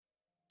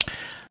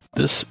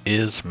This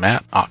is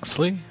Matt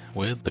Oxley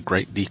with the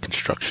Great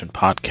Deconstruction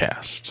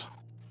Podcast.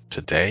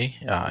 Today,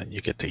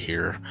 you get to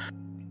hear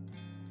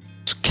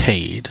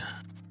Cade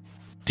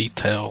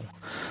detail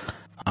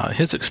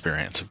his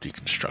experience of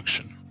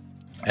deconstruction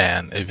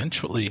and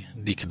eventually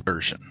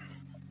deconversion.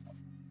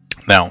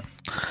 Now,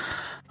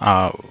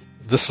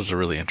 this was a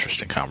really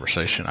interesting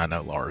conversation. I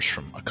know Lars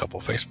from a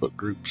couple Facebook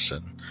groups,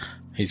 and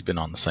he's been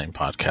on the same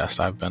podcast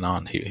I've been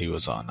on. He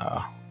was on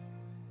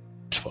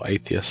Peaceful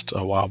Atheist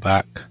a while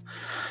back.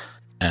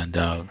 And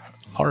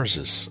Lars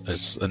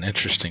is an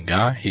interesting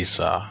guy. He's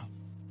a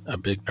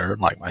big nerd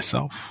like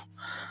myself,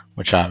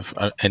 which I've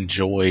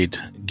enjoyed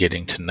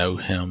getting to know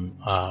him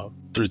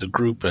through the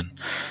group, and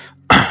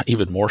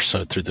even more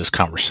so through this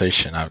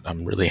conversation.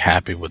 I'm really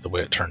happy with the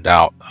way it turned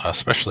out,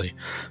 especially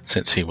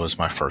since he was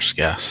my first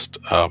guest.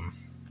 I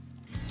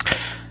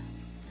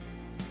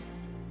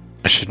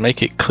should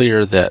make it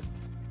clear that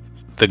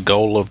the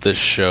goal of this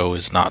show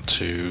is not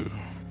to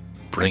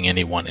bring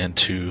anyone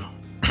into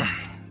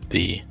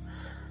the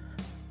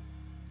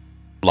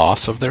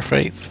loss of their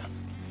faith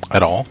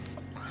at all.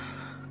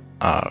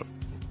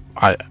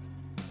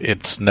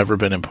 It's never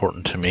been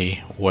important to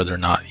me whether or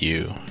not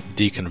you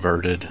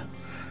deconverted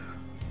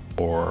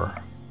or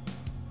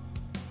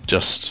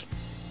just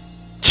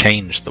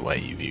change the way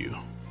you view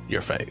your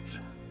faith.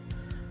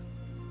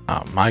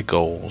 My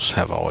goals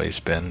have always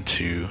been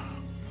to,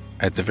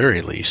 at the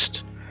very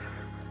least,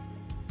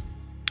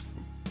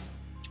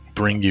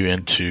 bring you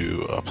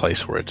into a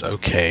place where it's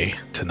okay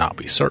to not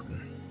be certain.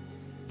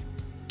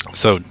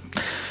 So,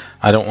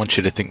 I don't want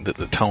you to think that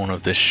the tone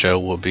of this show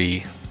will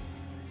be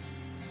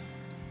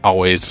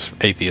always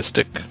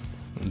atheistic,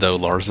 though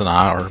Lars and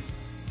I are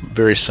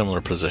very similar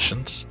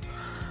positions.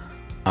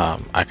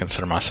 I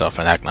consider myself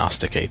an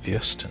agnostic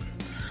atheist, and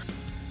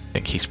I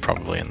think he's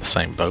probably in the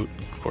same boat.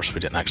 Of course, we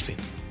didn't actually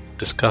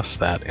discuss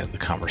that in the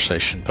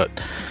conversation, but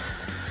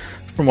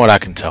from what I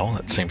can tell,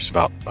 it seems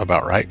about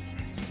right.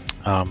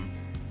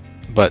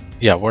 But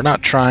yeah, we're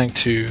not trying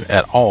to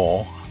at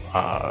all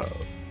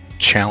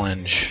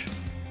challenge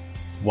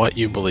what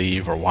you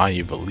believe or why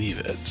you believe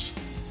it.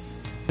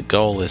 The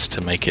goal is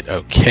to make it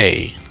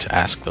okay to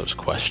ask those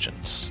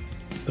questions,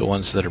 the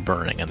ones that are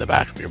burning in the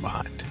back of your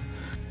mind.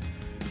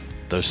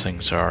 Those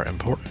things are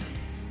important.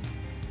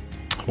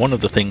 One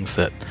of the things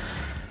that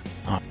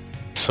is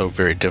so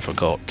very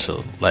difficult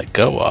to let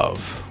go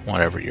of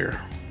whenever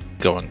you're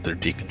going through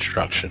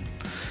deconstruction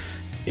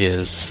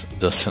is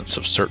the sense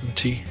of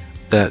certainty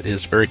that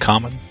is very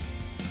common.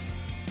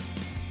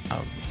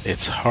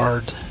 It's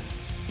hard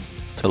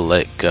to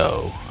let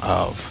go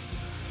of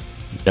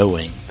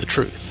knowing the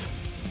truth.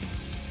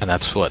 And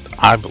that's what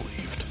I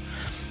believed.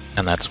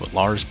 And that's what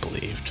Lars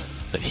believed,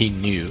 that he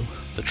knew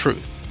the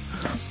truth.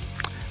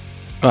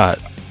 But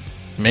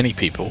many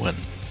people, and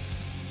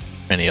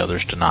many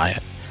others deny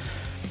it,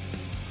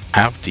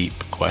 have deep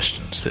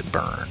questions that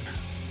burn,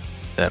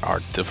 that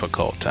are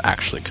difficult to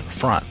actually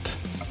confront.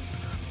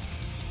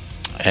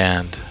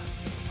 And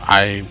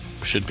I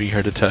should be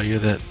here to tell you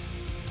that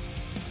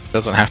it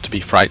doesn't have to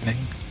be frightening.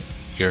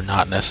 You're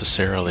not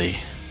necessarily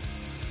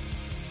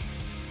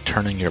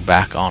turning your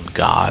back on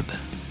God,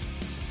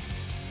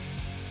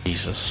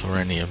 Jesus, or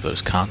any of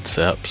those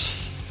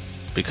concepts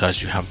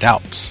because you have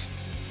doubts.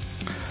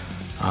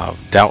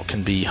 Doubt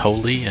can be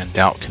holy and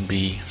doubt can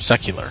be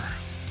secular.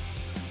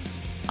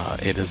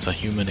 It is a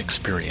human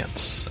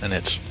experience, and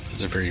it's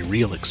a very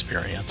real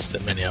experience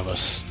that many of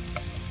us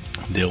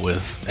deal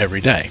with every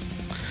day.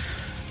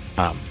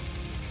 And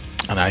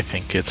I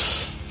think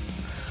it's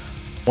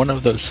one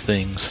of those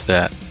things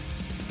that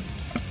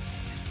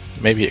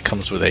maybe it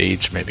comes with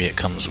age, maybe it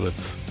comes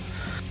with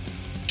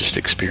just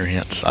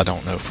experience. I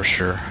don't know for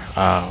sure.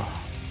 I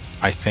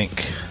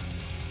think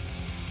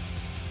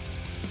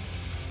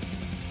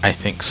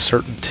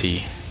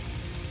certainty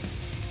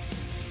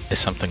is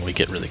something we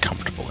get really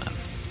comfortable in.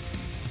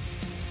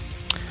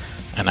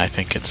 And I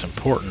think it's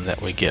important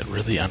that we get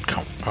really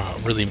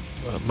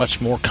much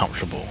more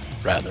comfortable,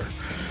 rather,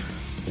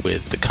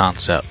 with the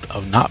concept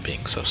of not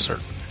being so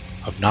certain,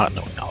 of not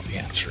knowing all the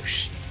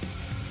answers.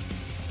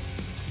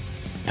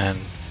 And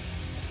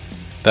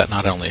that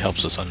not only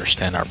helps us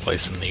understand our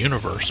place in the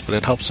universe, but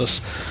it helps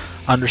us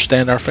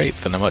understand our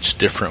faith in a much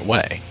different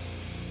way.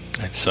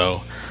 And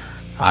so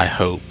I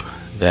hope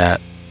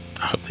that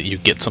you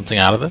get something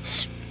out of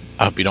this.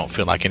 I hope you don't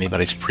feel like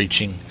anybody's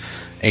preaching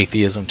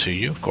atheism to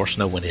you. Of course,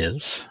 no one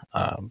is.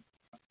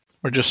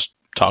 We're just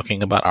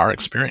talking about our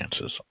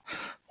experiences,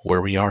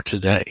 where we are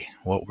today,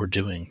 what we're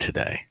doing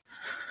today.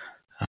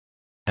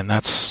 And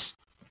that's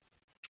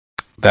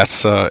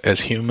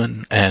as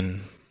human and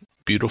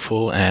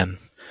beautiful, and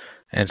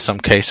in some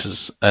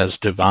cases as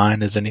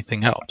divine as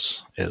anything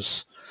else,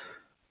 is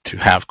to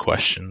have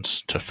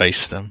questions, to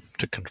face them,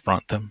 to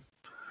confront them,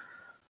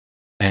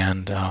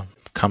 and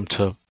come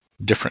to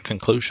different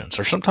conclusions,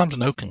 or sometimes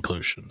no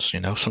conclusions.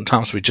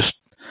 Sometimes we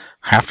just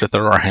have to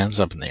throw our hands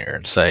up in the air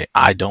and say,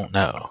 I don't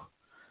know.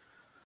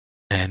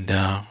 And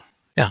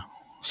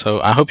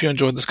so I hope you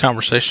enjoyed this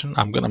conversation.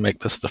 I'm going to make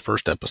this the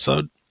first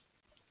episode,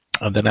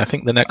 and then I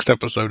think the next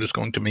episode is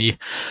going to be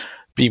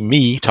be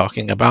me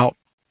talking about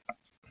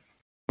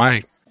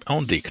my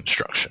own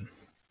deconstruction,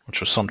 which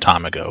was some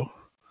time ago.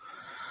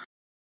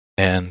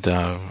 And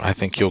I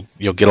think you'll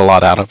get a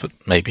lot out of it,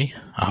 maybe,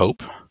 I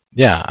hope.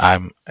 Yeah,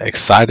 I'm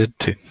excited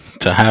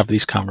to have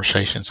these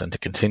conversations and to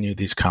continue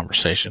these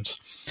conversations.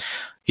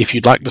 If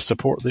you'd like to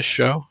support this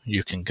show,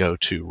 you can go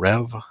to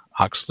Rev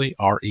Oxley,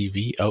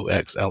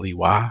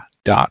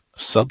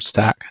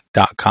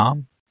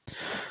 REVOXLEY.substack.com.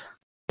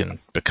 You can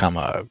become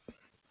a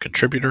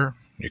contributor.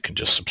 You can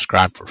just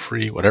subscribe for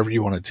free, whatever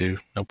you want to do,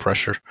 no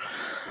pressure.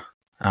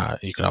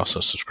 You can also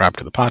subscribe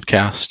to the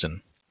podcast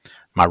and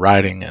my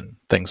writing and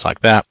things like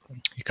that.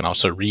 You can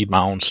also read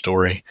my own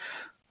story,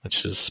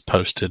 which is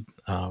posted.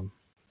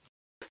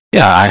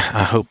 I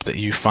hope that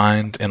you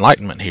find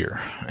enlightenment here,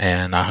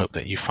 and I hope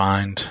that you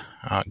find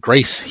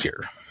grace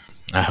here.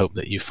 I hope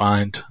that you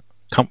find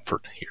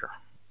comfort here,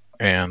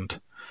 and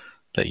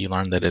that you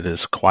learn that it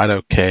is quite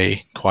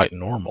okay, quite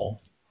normal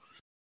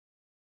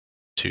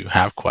to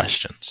have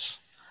questions.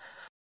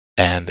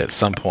 And at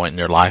some point in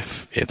your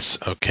life,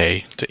 it's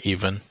okay to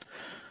even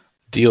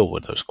deal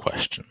with those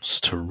questions,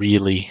 to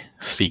really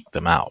seek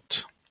them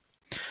out.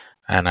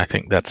 And I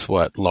think that's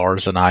what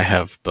Lars and I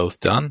have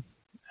both done,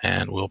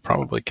 and we'll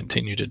probably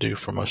continue to do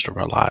for most of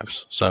our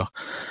lives. So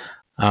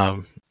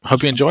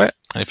hope you enjoy it.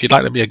 And if you'd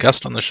like to be a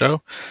guest on the show,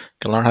 you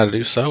can learn how to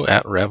do so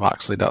at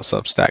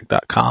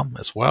revoxley.substack.com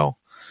as well.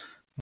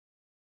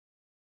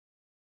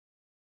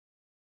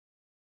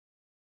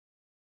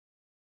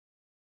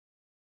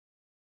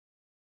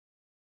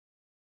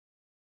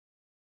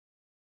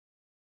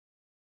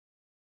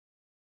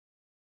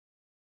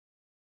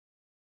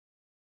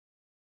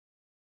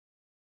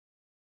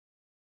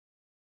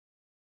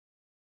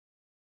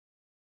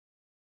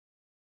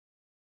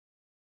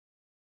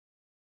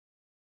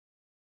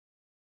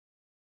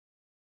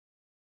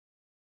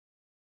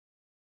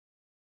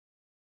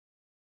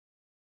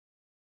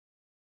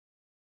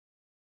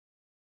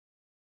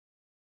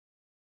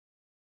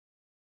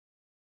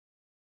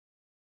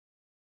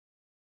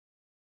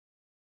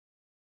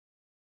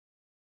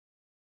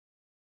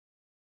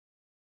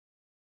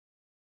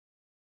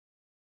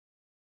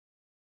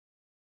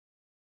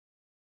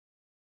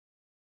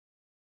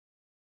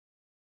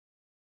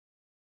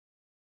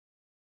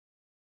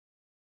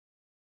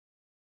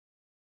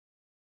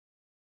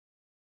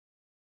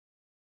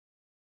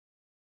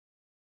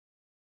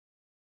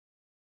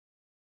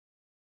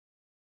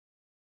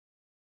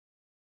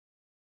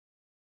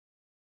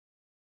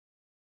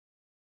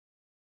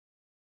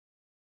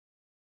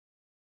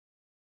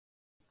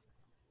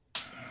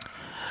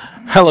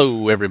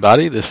 Hello,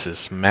 everybody. This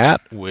is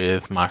Matt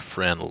with my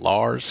friend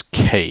Lars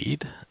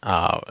Cade,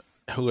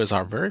 who is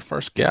our very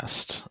first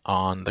guest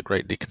on the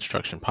Great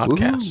Deconstruction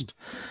podcast. Ooh.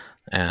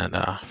 And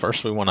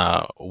first, we want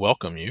to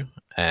welcome you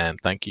and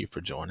thank you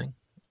for joining.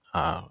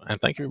 And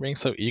thank you for being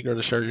so eager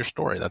to share your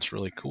story. That's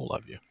really cool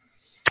of you.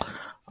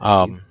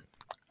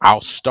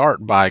 I'll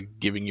start by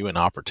giving you an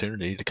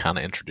opportunity to kind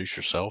of introduce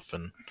yourself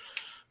and,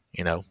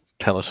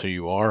 tell us who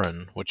you are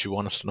and what you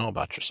want us to know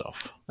about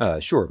yourself.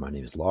 Sure. My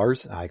name is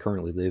Lars. I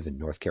currently live in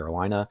North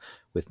Carolina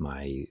with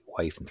my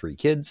wife and 3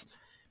 kids.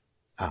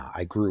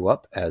 I grew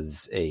up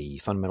as a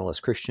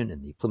fundamentalist Christian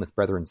in the Plymouth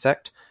Brethren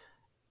sect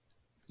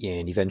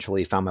and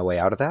eventually found my way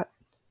out of that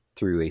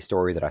through a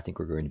story that I think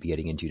we're going to be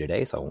getting into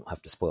today, so I won't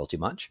have to spoil too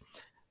much.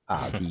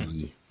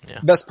 The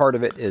best part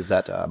of it is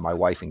that my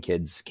wife and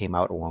kids came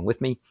out along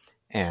with me,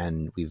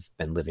 and we've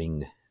been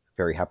living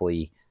very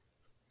happily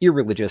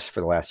irreligious for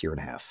the last year and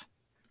a half.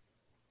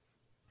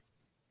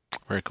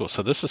 Very cool.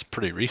 So this is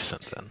pretty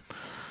recent then.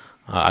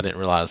 I didn't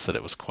realize that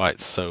it was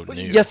quite so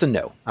new. Yes and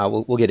no.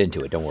 We'll get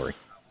into it. Don't worry.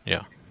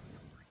 Yeah.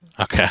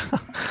 Okay.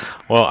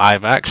 Well,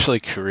 I've actually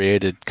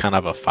created kind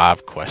of a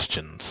 5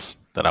 questions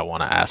that I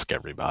want to ask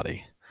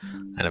everybody.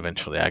 And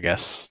eventually, I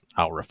guess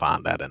I'll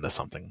refine that into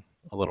something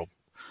a little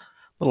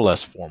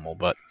less formal.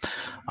 But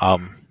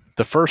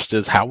the first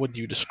is, how would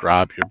you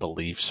describe your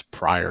beliefs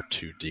prior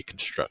to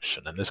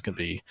deconstruction? And this can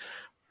be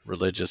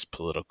religious,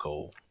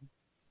 political,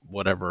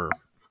 whatever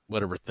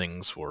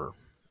things were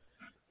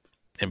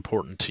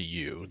important to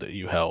you that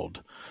you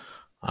held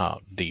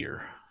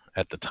dear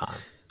at the time.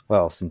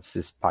 Well, since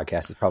this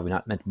podcast is probably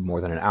not meant to be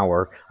more than an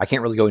hour, I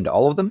can't really go into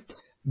all of them.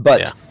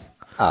 But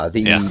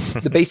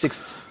the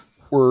basics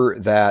were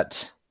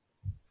that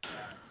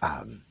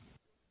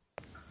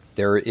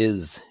there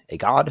is a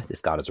God.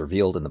 This God is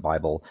revealed in the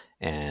Bible,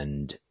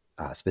 and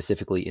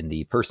specifically in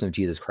the person of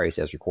Jesus Christ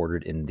as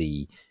recorded in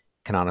the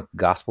canonical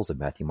Gospels of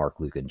Matthew,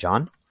 Mark, Luke, and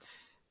John.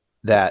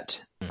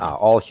 That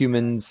all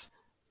humans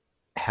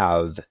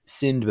have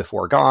sinned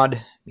before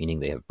God, meaning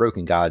they have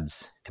broken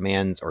God's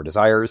commands or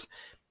desires,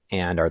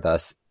 and are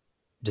thus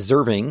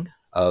deserving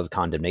of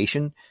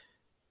condemnation.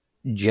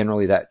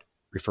 Generally, that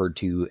referred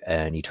to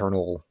an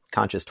eternal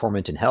conscious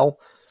torment in hell,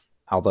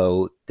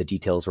 although the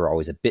details were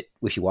always a bit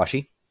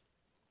wishy-washy.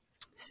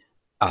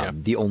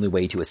 The only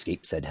way to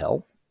escape said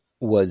hell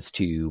was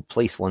to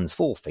place one's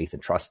full faith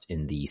and trust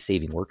in the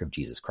saving work of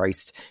Jesus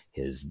Christ,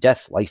 his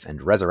death, life,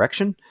 and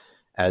resurrection,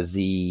 as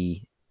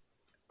the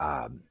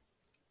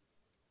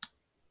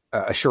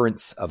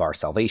assurance of our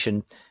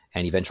salvation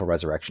and eventual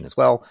resurrection as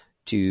well,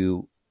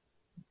 to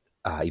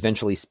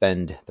eventually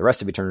spend the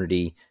rest of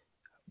eternity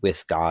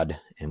with God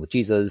and with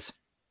Jesus,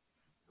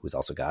 who is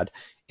also God,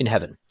 in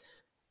heaven.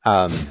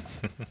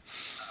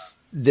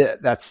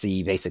 That's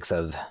the basics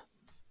of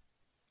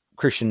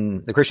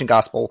the Christian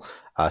gospel,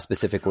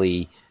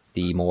 specifically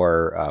the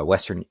more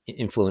Western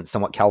influenced,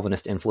 somewhat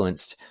Calvinist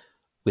influenced,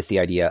 with the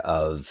idea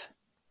of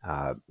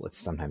what's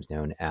sometimes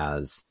known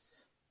as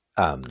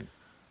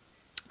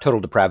total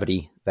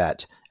depravity,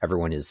 that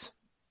everyone is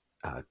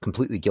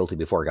completely guilty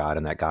before God,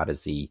 and that God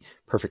is the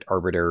perfect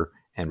arbiter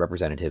and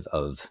representative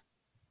of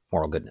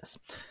moral goodness.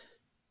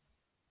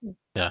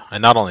 Yeah,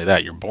 and not only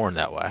that, you're born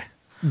that way.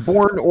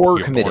 Born or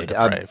you're committed.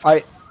 Born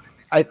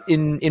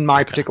in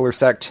my particular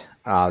sect,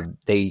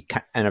 they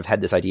kind of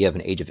had this idea of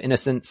an age of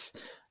innocence.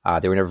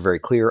 They were never very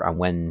clear on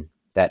when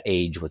that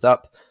age was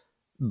up,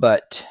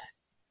 but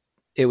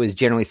it was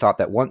generally thought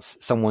that once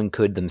someone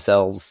could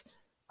themselves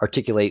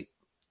articulate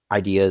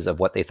ideas of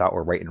what they thought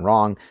were right and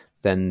wrong,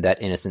 then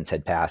that innocence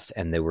had passed,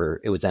 and it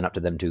was then up to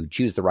them to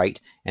choose the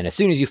right. And as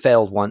soon as you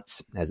failed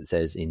once, as it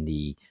says in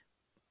the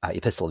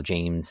Epistle of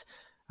James,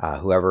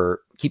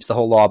 whoever keeps the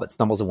whole law but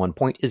stumbles in one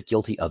point is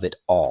guilty of it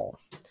all.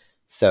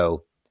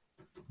 So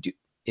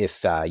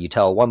if you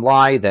tell one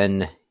lie,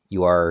 then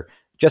you are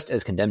just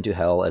as condemned to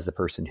hell as the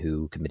person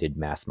who committed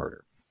mass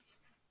murder.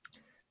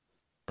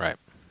 Right.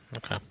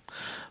 Okay.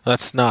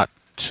 That's not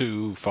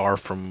too far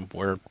from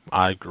where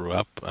I grew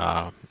up.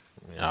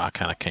 I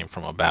kind of came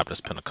from a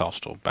Baptist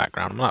Pentecostal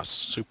background. I'm not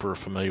super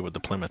familiar with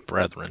the Plymouth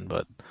Brethren,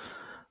 but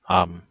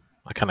I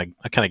kind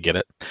of get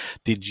it.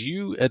 Did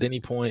you at any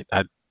point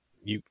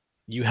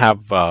you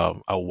have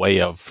a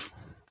way of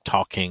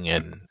talking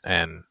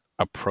and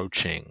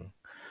approaching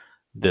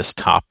this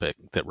topic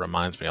that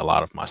reminds me a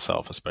lot of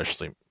myself,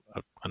 especially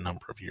a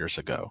number of years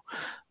ago,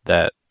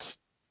 that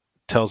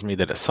tells me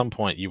that at some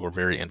point you were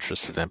very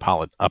interested in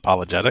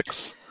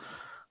apologetics?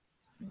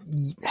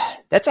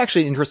 That's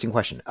actually an interesting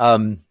question.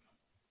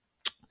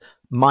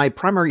 My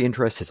primary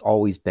interest has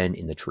always been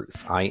in the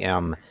truth. I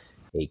am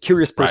a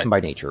curious person by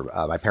nature.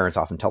 My parents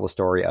often tell the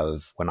story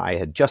of when I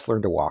had just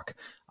learned to walk,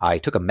 I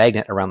took a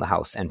magnet around the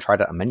house and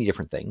tried out many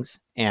different things.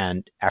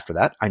 And after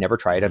that, I never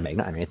tried a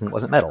magnet on anything that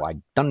wasn't metal.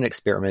 I'd done an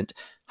experiment,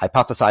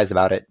 hypothesized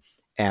about it,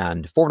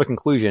 and formed a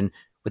conclusion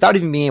without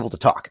even being able to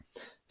talk.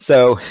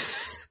 So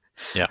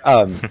yeah.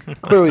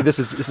 Clearly this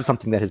is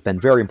something that has been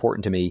very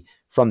important to me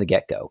from the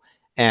get-go.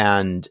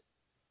 And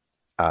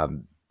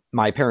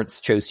my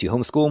parents chose to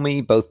homeschool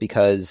me, both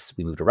because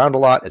we moved around a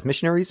lot as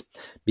missionaries,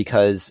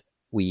 because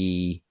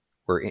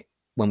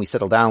when we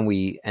settled down,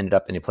 we ended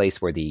up in a place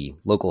where the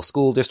local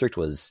school district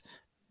was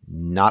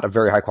not of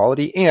very high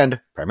quality, and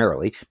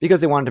primarily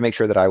because they wanted to make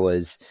sure that I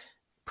was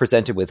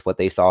presented with what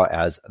they saw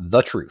as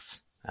the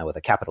truth, with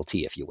a capital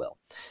T, if you will.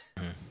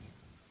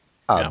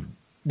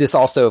 This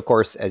also, of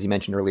course, as you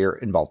mentioned earlier,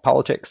 involved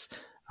politics.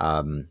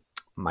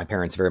 My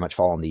parents very much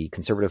fall on the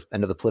conservative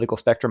end of the political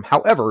spectrum.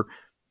 However,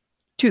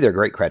 to their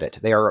great credit,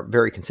 they are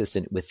very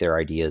consistent with their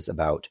ideas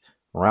about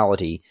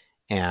morality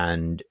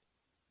and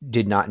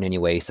did not in any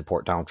way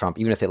support Donald Trump.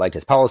 Even if they liked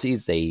his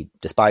policies, they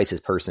despise his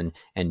person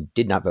and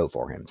did not vote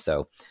for him.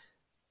 So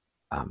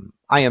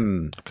I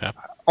am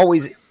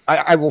always,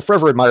 I will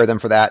forever admire them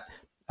for that.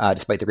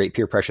 Despite the great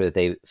peer pressure that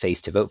they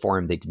faced to vote for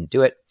him, they didn't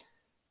do it.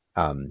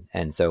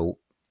 And so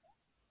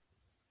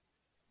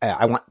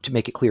I want to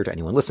make it clear to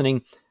anyone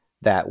listening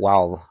that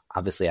while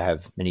obviously I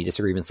have many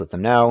disagreements with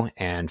them now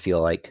and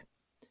feel like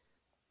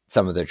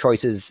some of their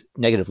choices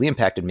negatively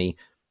impacted me,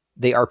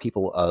 they are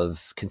people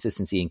of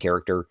consistency and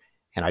character,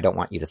 and I don't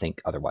want you to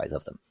think otherwise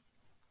of them.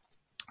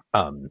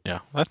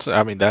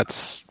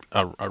 That's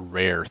a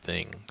rare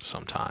thing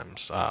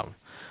sometimes.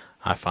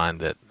 I find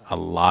that a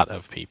lot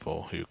of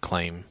people who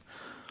claim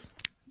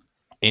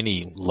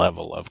any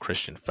level of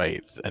Christian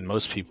faith, and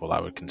most people I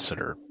would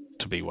consider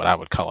to be what I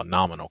would call a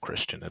nominal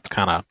Christian. It's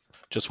kind of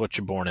just what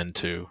you're born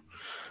into.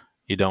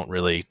 You don't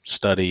really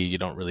study, you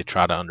don't really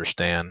try to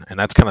understand, and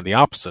that's kind of the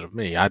opposite of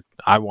me.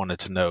 I wanted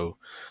to know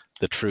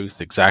the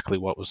truth, exactly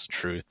what was the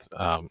truth,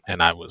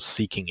 and I was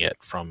seeking it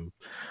from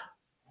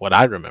what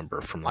I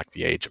remember from like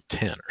the age of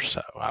 10 or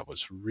so. I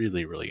was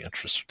really, really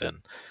interested in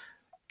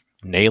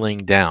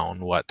nailing down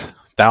what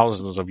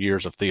thousands of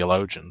years of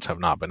theologians have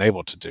not been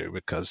able to do,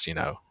 because,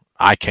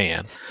 I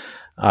can.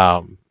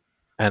 And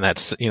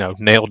that's,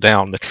 nail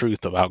down the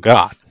truth about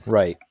God.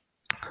 Right.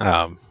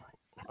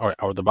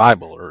 Or the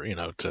Bible, or,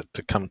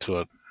 to come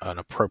to an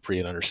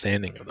appropriate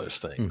understanding of those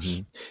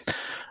things.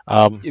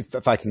 Mm-hmm.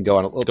 If I can go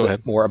on a little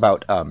bit more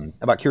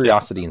about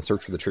curiosity and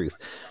search for the truth.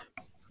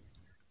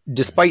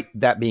 Despite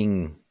that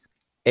being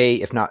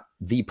if not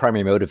the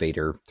primary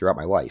motivator throughout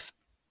my life,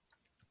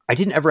 I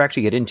didn't ever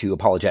actually get into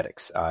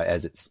apologetics,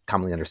 as it's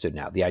commonly understood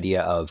now. The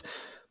idea of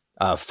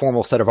a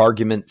formal set of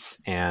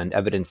arguments and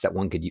evidence that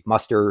one could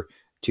muster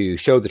to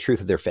show the truth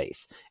of their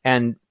faith.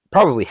 And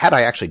probably had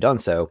I actually done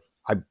so,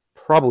 I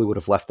probably would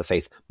have left the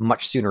faith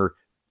much sooner,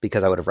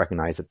 because I would have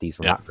recognized that these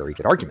were not very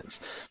good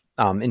arguments.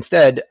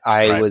 Instead,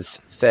 I was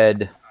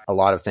fed a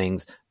lot of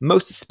things,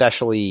 most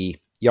especially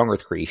young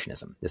Earth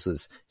creationism. This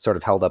was sort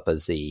of held up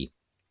as the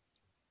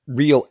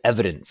real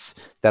evidence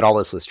that all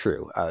this was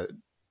true.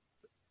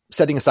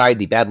 Setting aside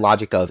the bad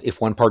logic of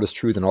if one part is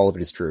true, then all of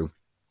it is true,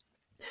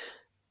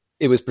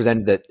 it was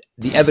presented that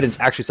the evidence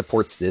actually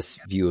supports this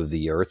view of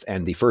the Earth,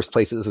 and the first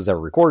place that this was ever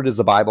recorded is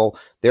the Bible.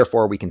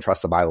 Therefore, we can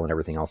trust the Bible and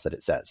everything else that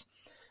it says.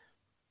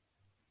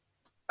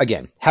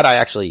 Again, had I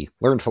actually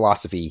learned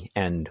philosophy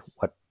and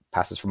what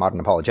passes for modern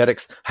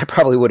apologetics, I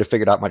probably would have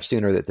figured out much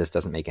sooner that this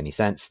doesn't make any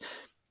sense,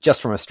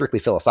 just from a strictly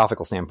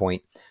philosophical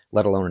standpoint,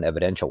 let alone an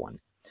evidential one.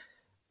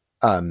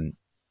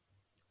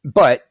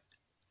 But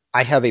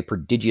I have a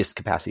prodigious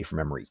capacity for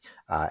memory.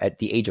 At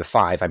the age of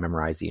 5, I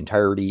memorized the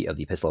entirety of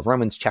the Epistle of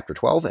Romans, chapter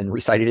 12, and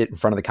recited it in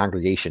front of the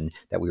congregation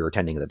that we were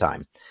attending at the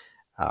time.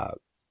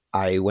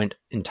 I went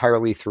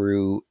entirely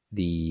through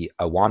the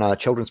Awana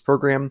Children's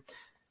Program.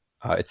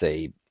 It's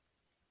a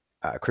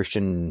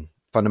Christian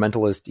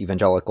fundamentalist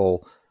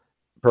evangelical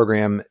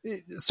program,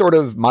 sort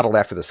of modeled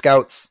after the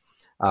Scouts,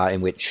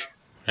 in which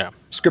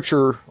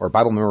scripture or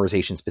Bible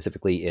memorization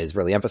specifically is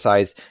really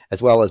emphasized,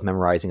 as well as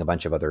memorizing a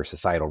bunch of other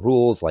societal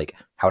rules, like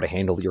how to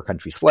handle your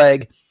country's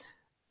flag,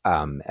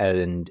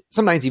 and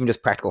sometimes even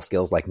just practical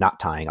skills like knot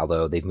tying,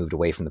 although they've moved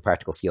away from the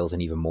practical skills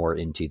and even more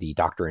into the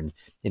doctrine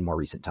in more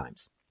recent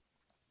times.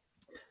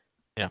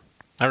 Yeah,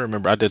 I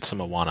remember I did some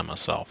Awana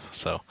myself,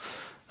 so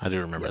I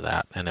do remember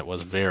that, and it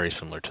was very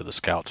similar to the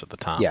Scouts at the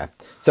time. Yeah,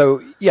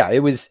 so yeah, it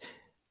was.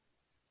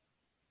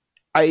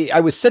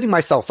 I was setting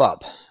myself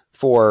up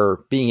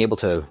for being able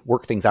to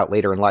work things out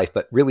later in life,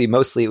 but really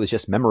mostly it was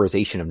just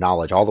memorization of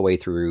knowledge all the way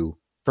through,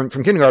 from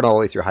kindergarten all the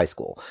way through high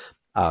school.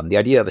 The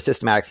idea of a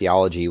systematic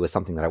theology was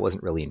something that I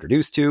wasn't really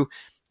introduced to.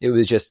 It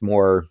was just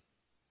more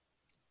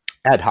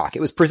ad hoc.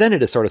 It was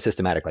presented as sort of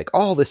systematic, like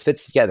all this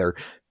fits together,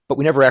 but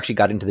we never actually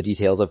got into the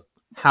details of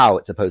how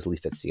it supposedly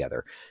fits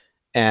together.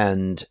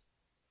 And,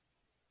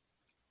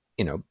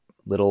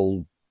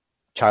 little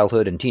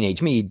childhood and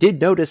teenage me did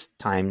notice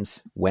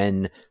times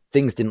when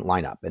things didn't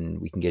line up,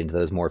 and we can get into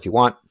those more if you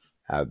want.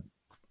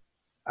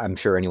 I'm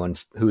sure anyone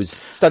who's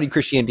studied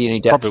Christianity in any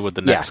depth probably with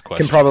the next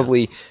question, can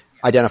probably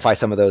identify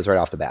some of those right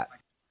off the bat.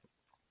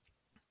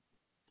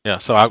 Yeah,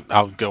 so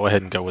I'll go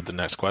ahead and go with the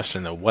next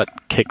question, though.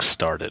 What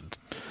kickstarted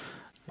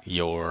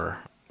your...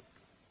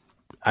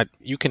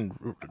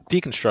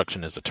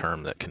 Deconstruction is a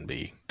term that can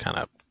be kind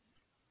of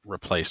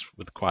replaced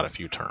with quite a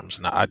few terms,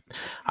 and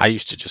I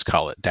used to just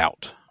call it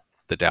doubt,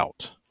 the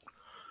doubt.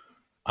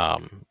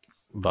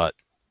 But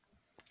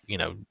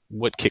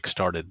what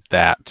kickstarted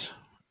that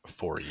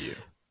for you?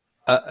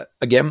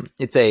 Again,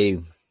 it's a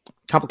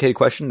complicated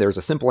question. There's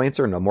a simple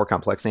answer and a more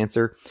complex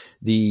answer.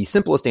 The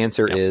simplest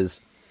answer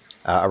is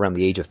around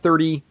the age of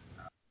 30.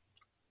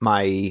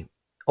 My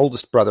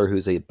oldest brother,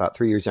 who's about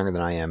 3 years younger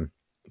than I am,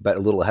 but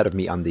a little ahead of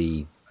me on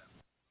the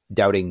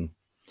doubting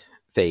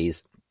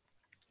phase,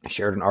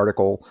 shared an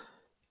article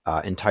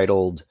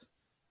entitled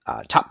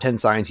Top 10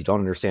 Signs You Don't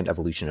Understand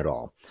Evolution at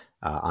All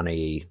on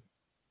a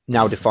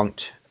now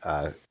defunct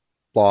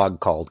blog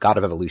called God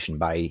of Evolution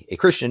by a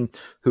Christian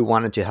who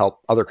wanted to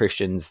help other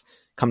Christians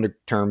come to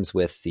terms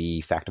with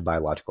the fact of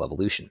biological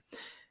evolution.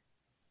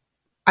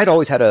 I'd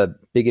always had a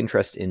big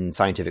interest in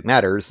scientific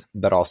matters,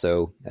 but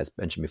also, as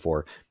mentioned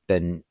before,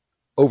 been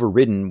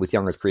overridden with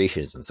young Earth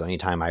creationism. So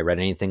anytime I read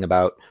anything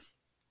about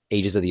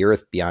ages of the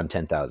Earth beyond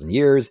 10,000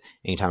 years,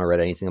 anytime I read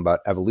anything about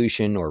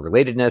evolution or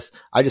relatedness,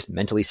 I just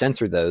mentally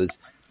censored those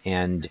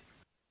and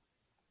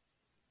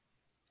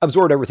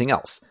absorbed everything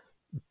else.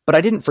 But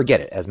I didn't forget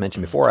it. As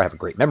mentioned before, I have a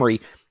great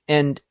memory.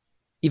 And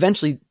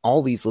eventually,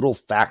 all these little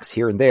facts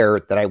here and there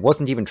that I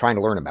wasn't even trying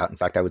to learn about. In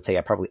fact, I would say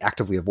I probably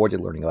actively avoided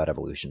learning about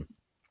evolution.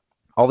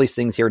 All these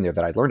things here and there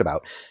that I learned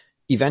about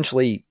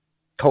eventually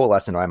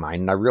coalesced in my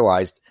mind. And I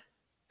realized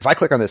if I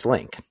click on this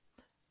link,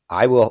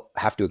 I will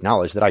have to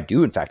acknowledge that I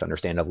do, in fact,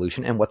 understand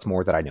evolution. And what's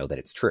more, that I know that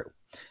it's true.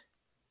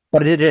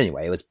 But I did it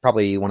anyway. It was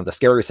probably one of the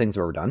scariest things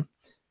I've ever done.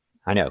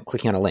 I know,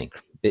 clicking on a link.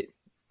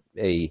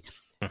 A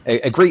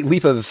great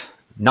leap of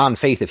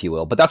non-faith, if you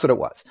will, but that's what it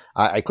was.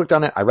 I clicked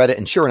on it, I read it,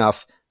 and sure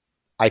enough,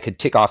 I could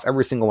tick off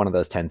every single one of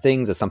those 10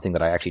 things as something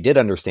that I actually did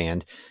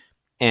understand,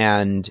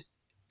 and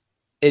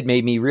it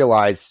made me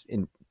realize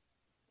in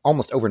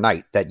almost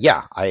overnight that,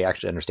 yeah, I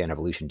actually understand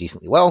evolution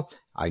decently well,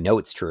 I know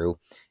it's true,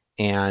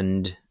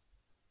 and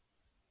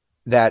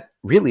that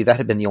really that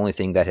had been the only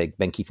thing that had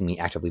been keeping me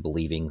actively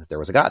believing that there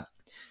was a God.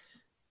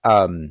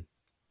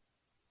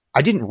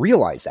 I didn't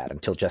realize that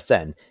until just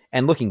then,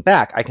 and looking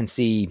back, I can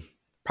see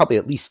probably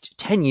at least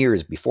 10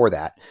 years before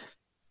that,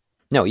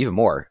 no, even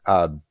more,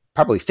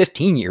 probably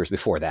 15 years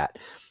before that,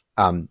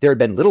 there had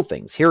been little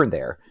things here and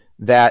there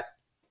that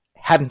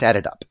hadn't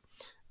added up,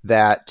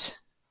 that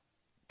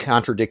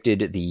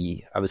contradicted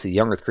obviously the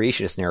young Earth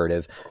creationist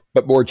narrative,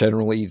 but more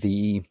generally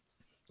the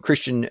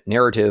Christian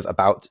narrative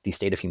about the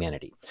state of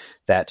humanity,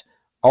 that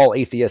all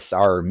atheists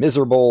are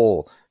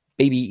miserable,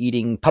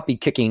 baby-eating,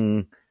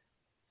 puppy-kicking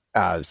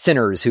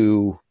sinners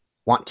who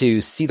want to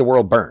see the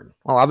world burn.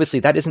 Well, obviously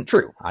that isn't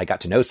true. I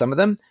got to know some of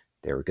them.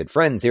 They were good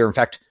friends. They were, in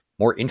fact,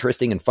 more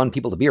interesting and fun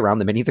people to be around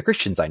than many of the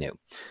Christians I knew.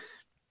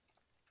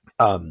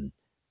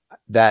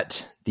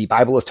 that the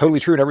Bible is totally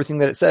true in everything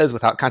that it says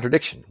without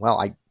contradiction. Well,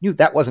 I knew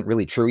that wasn't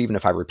really true, even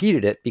if I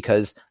repeated it,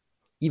 because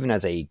even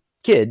as a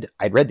kid,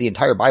 I'd read the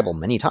entire Bible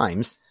many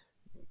times.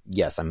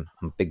 Yes, I'm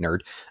a big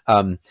nerd.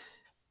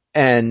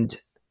 And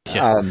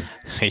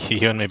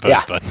you and me both,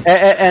 yeah, bud.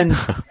 and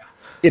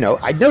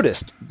I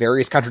noticed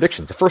various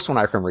contradictions. The first one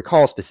I can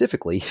recall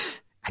specifically,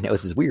 I know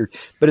this is weird,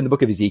 but in the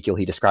book of Ezekiel,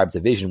 he describes a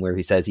vision where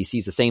he says he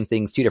sees the same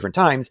things 2 different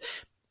times,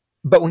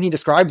 but when he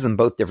describes them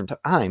both different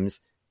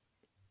times,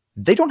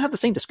 they don't have the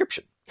same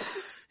description.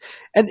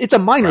 And it's a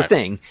minor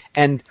thing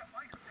and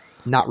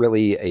not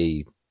really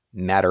a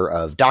matter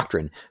of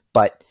doctrine,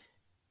 but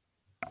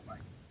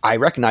I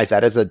recognize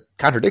that as a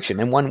contradiction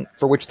and one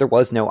for which there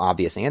was no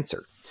obvious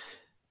answer.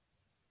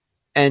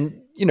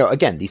 And,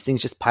 again, these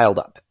things just piled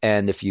up.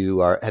 And if you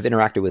have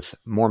interacted with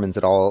Mormons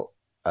at all,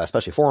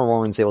 especially former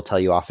Mormons, they will tell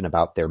you often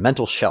about their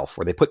mental shelf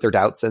where they put their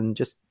doubts and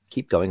just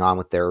keep going on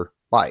with their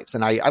lives.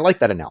 And I like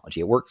that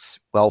analogy. It works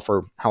well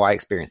for how I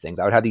experience things.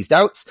 I would have these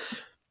doubts.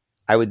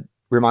 I would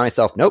remind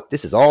myself, nope,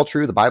 this is all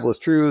true. The Bible is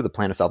true. The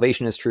plan of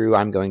salvation is true.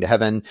 I'm going to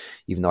heaven,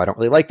 even though I don't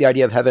really like the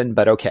idea of heaven,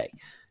 but okay,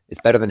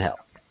 it's better than hell.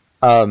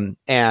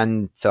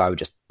 And so I would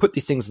just put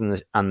these things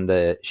on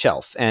the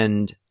shelf,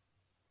 and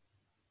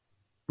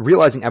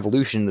realizing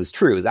evolution was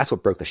true. That's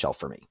what broke the shelf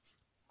for me.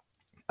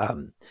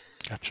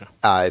 Gotcha.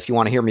 If you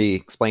want to hear me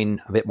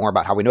explain a bit more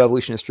about how we know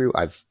evolution is true,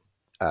 I've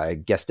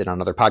guested on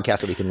another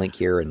podcast that we can link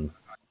here, and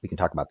we can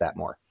talk about that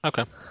more.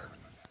 Okay.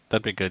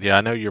 That'd be good. Yeah,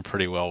 I know you're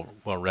pretty well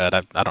read.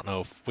 I don't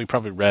know if we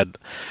probably read.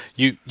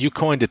 You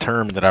coined a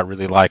term that I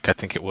really like. I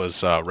think it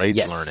was rage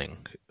learning,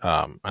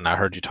 and I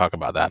heard you talk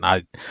about that. And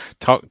I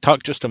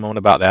talk just a moment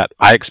about that.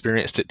 I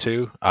experienced it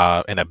too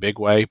in a big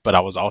way, but I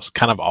was also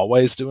kind of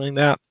always doing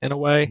that in a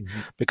way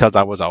because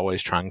I was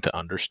always trying to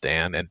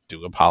understand and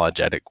do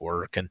apologetic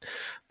work and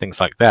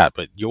things like that.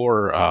 But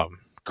your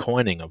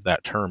coining of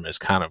that term is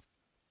kind of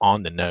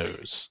on the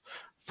nose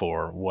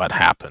for what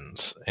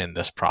happens in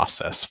this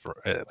process, for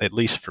at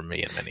least for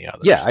me and many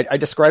others. Yeah, I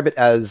describe it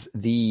as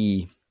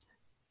the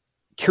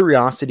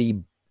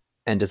curiosity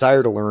and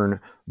desire to learn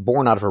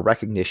born out of a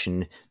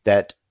recognition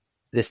that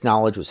this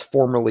knowledge was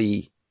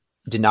formerly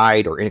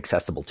denied or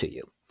inaccessible to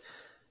you.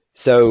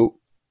 So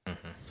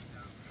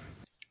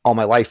all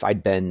my life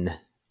I'd been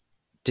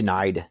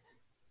denied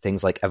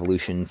things like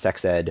evolution,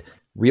 sex ed,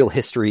 real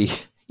history,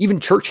 even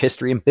church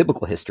history and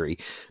biblical history.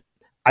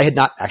 I had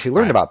not actually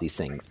learned about these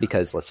things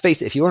because, let's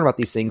face it, if you learn about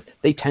these things,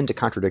 they tend to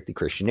contradict the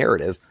Christian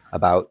narrative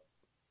about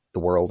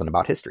the world and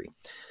about history.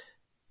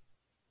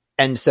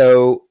 And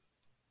so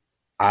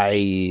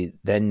I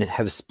then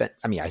have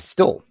I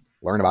still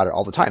learn about it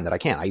all the time that I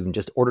can. I even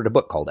just ordered a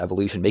book called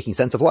Evolution, Making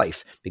Sense of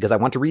Life because I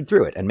want to read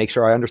through it and make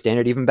sure I understand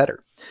it even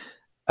better.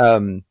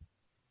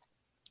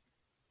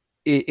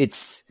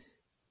 It's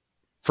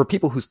for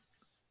people whose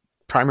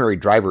primary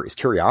driver is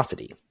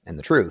curiosity and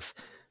the truth.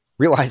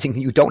 Realizing that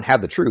you don't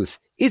have the truth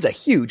is a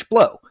huge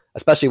blow,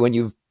 especially when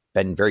you've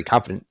been very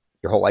confident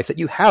your whole life that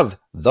you have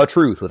the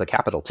truth with a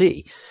capital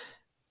T.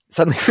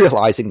 Suddenly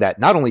realizing that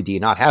not only do you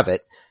not have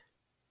it,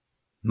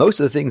 most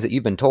of the things that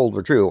you've been told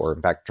were true, or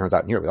in fact, it turns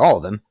out nearly all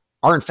of them,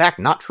 are in fact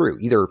not true.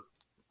 Either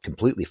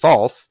completely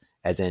false,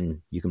 as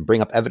in you can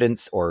bring up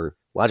evidence or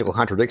logical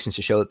contradictions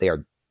to show that they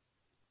are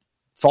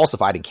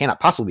falsified and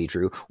cannot possibly be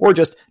true, or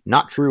just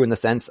not true in the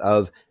sense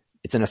of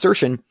it's an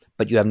assertion,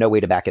 but you have no way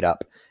to back it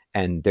up,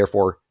 and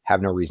therefore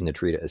have no reason to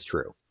treat it as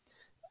true.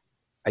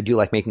 I do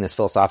like making this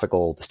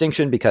philosophical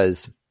distinction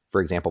because,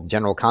 for example, the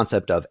general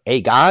concept of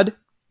a God,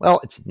 well,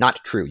 it's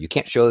not true. You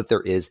can't show that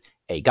there is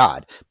a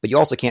God, but you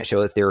also can't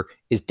show that there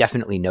is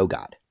definitely no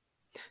God.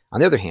 On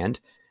the other hand,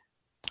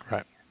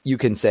 you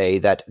can say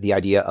that the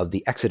idea of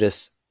the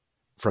exodus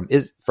from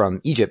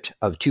Egypt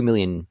of 2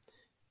 million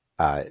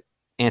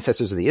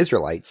ancestors of the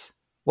Israelites,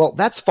 well,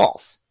 that's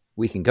false.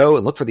 We can go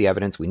and look for the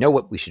evidence. We know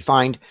what we should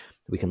find.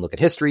 We can look at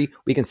history.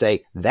 We can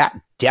say that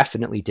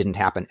definitely didn't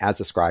happen as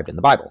described in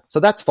the Bible. So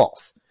that's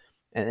false.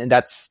 And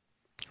that's,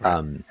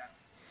 that's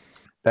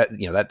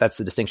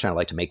the distinction I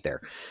like to make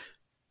there.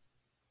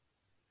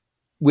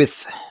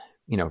 With,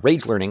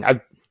 rage learning,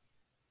 I've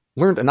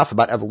learned enough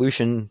about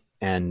evolution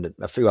and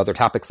a few other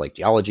topics like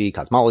geology,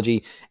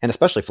 cosmology, and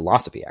especially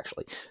philosophy,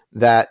 actually,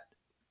 that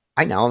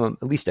I now am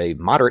at least a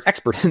moderate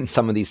expert in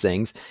some of these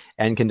things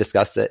and can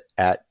discuss it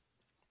at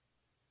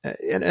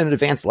an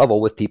advanced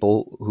level with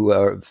people who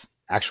have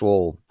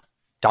actual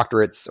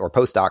doctorates or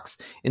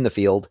postdocs in the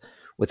field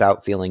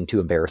without feeling too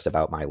embarrassed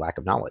about my lack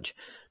of knowledge.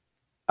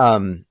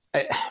 I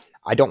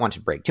don't want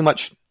to break too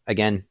much.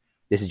 Again,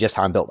 this is just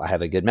how I'm built. I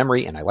have a good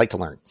memory and I like to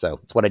learn. So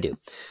it's what I do.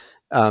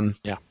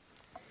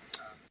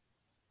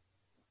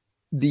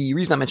 The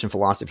reason I mentioned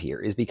philosophy here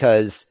is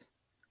because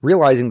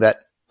realizing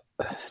that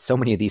so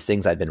many of these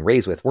things I'd been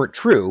raised with weren't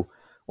true,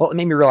 well, it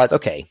made me realize,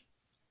 okay,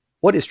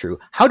 what is true?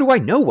 How do I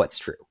know what's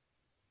true?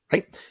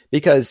 Right?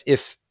 Because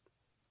if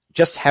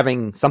just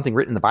having something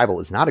written in the Bible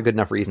is not a good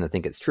enough reason to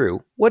think it's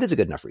true, what is a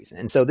good enough reason?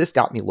 And so this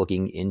got me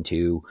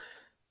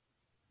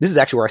this is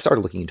actually where I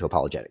started looking into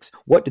apologetics.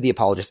 What do the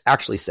apologists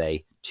actually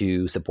say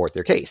to support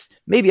their case.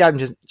 Maybe I'm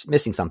just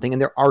missing something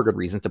and there are good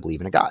reasons to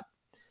believe in a God.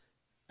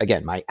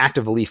 Again, my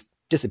active belief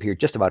disappeared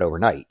just about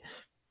overnight,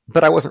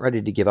 but I wasn't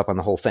ready to give up on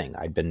the whole thing.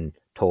 I'd been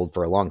told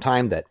for a long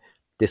time that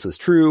this was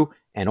true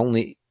and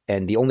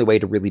the only way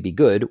to really be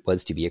good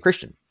was to be a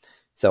Christian.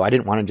 So I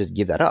didn't want to just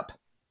give that up.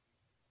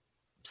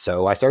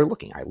 So I started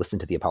looking. I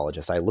listened to the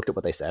apologists. I looked at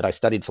what they said. I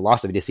studied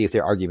philosophy to see if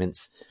their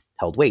arguments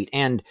held weight.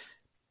 And,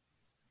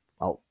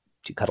 well,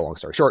 to cut a long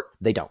story short,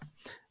 they don't.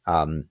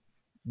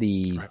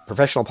 The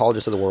professional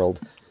apologists of the world,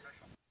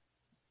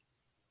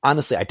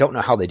 honestly, I don't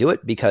know how they do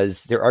it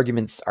because their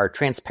arguments are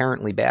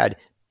transparently bad,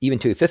 even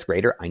to a fifth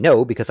grader. I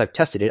know because I've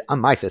tested it on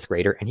my fifth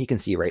grader and he can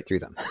see right through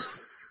them.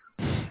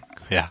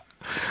 Yeah.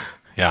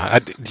 Yeah.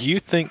 Do you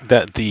think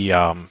that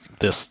the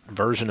this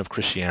version of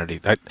Christianity,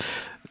 that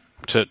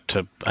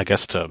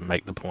to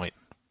make the point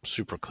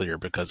super clear,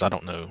 because I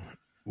don't know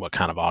what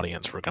kind of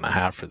audience we're going to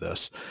have for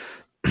this,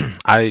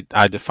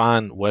 I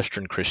define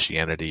Western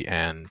Christianity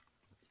and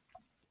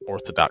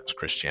Orthodox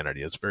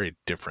Christianity as very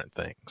different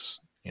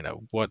things. You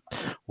know,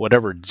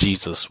 whatever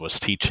Jesus was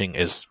teaching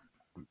is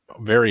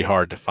very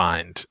hard to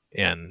find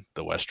in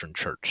the Western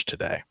church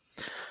today.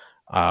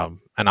 And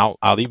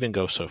I'll even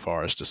go so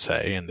far as to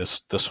say, and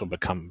this will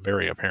become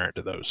very apparent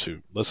to those who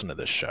listen to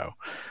this show,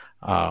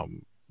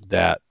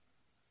 that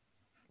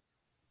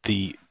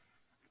the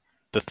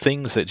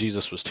things that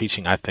Jesus was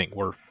teaching, I think,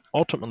 were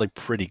ultimately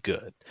pretty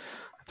good.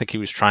 I think he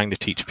was trying to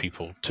teach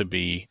people to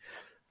be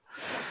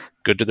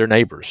good to their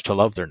neighbors, to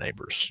love their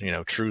neighbors,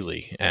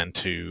 truly, and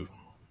to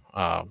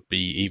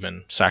be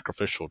even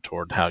sacrificial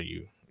toward how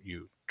you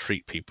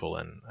treat people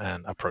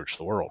and approach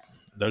the world.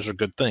 Those are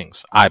good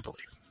things, I believe.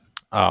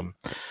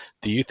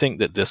 Do you think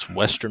that this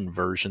Western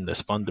version,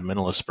 this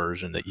fundamentalist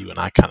version that you and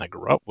I kind of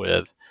grew up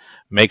with,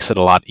 makes it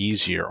a lot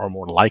easier or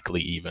more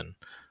likely even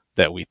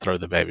that we throw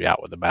the baby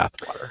out with the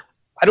bathwater?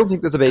 I don't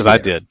think there's a baby.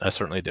 Because I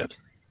certainly did.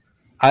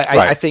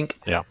 I think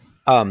yeah.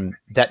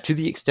 That to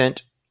the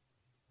extent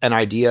an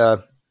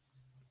idea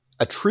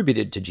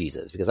attributed to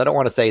Jesus, because I don't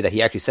want to say that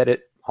he actually said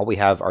it. All we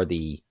have are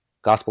the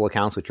gospel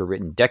accounts, which were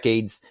written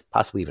decades,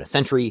 possibly even a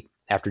century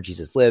after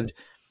Jesus lived.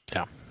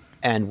 Yeah.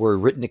 And were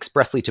written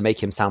expressly to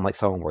make him sound like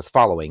someone worth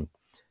following.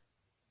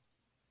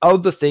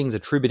 Of the things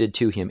attributed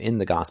to him in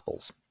the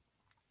Gospels,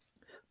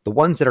 the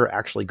ones that are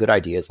actually good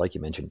ideas, like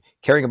you mentioned,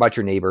 caring about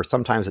your neighbor,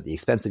 sometimes at the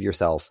expense of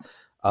yourself,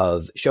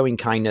 of showing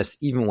kindness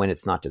even when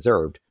it's not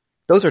deserved,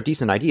 those are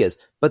decent ideas,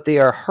 but they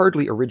are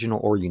hardly original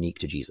or unique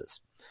to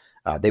Jesus.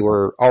 They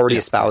were already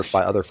espoused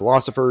by other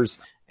philosophers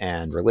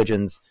and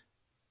religions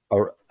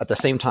at the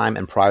same time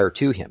and prior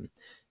to him.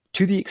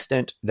 To the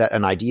extent that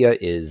an idea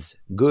is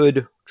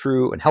good,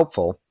 true, and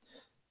helpful,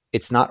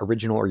 it's not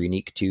original or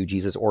unique to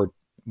Jesus or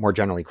more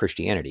generally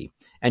Christianity.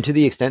 And to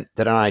the extent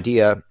that an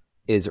idea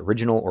is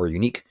original or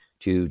unique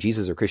to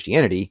Jesus or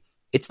Christianity,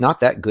 it's not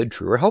that good,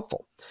 true, or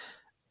helpful.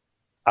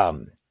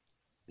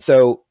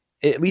 So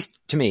at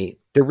least to me,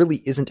 there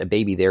really isn't a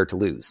baby there to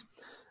lose.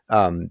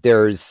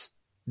 There's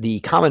the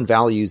common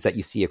values that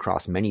you see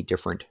across many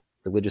different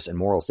religious and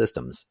moral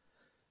systems.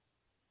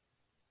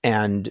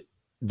 And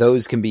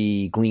those can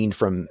be gleaned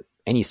from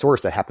any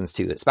source that happens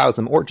to espouse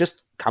them, or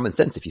just common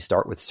sense if you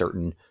start with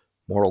certain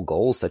moral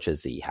goals, such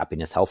as the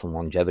happiness, health, and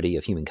longevity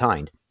of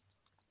humankind.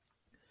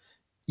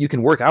 You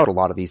can work out a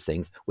lot of these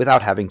things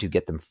without having to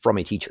get them from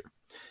a teacher.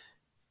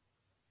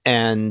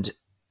 And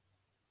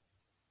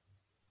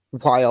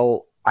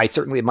while I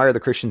certainly admire the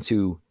Christians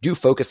who do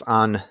focus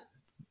on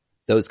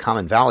those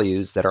common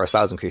values that are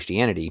espoused in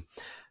Christianity,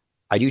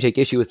 I do take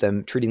issue with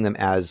them treating them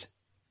as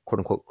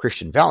quote-unquote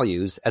Christian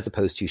values as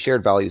opposed to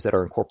shared values that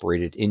are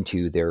incorporated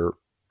into their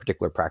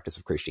particular practice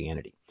of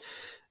Christianity.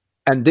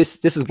 And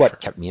this is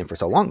what kept me in for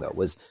so long, though,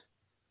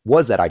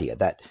 was that idea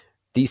that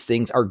these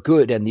things are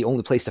good and the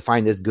only place to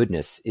find this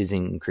goodness is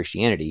in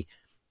Christianity.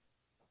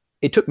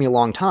 It took me a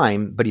long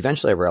time, but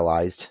eventually I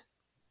realized,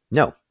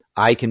 no,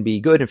 I can be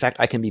good. In fact,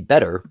 I can be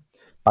better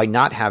by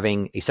not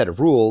having a set of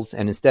rules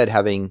and instead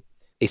having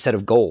a set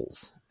of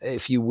goals.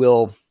 If you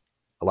will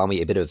allow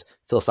me a bit of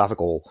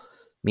philosophical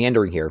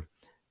meandering here,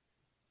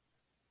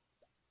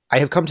 I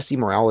have come to see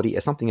morality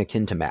as something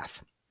akin to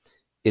math.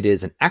 It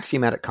is an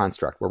axiomatic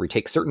construct where we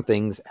take certain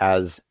things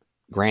as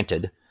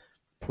granted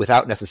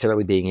without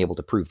necessarily being able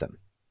to prove them.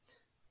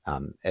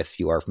 If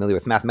you are familiar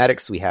with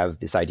mathematics, we have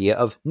this idea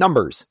of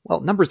numbers.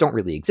 Well, numbers don't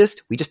really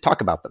exist. We just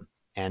talk about them.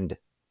 And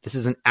this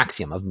is an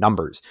axiom of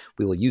numbers.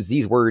 We will use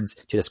these words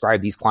to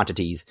describe these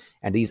quantities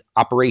and these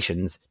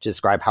operations to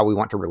describe how we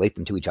want to relate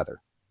them to each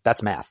other.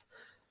 That's math.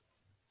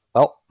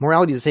 Well,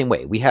 morality is the same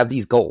way. We have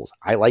these goals.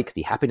 I like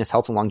the happiness,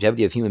 health, and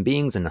longevity of human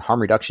beings and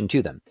harm reduction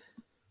to them.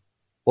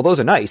 Well, those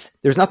are nice.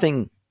 There's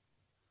nothing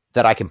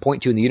that I can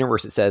point to in the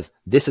universe that says,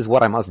 this is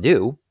what I must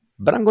do,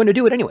 but I'm going to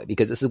do it anyway,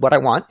 because this is what I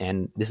want,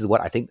 and this is what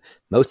I think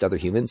most other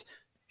humans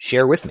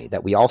share with me,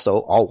 that we also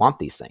all want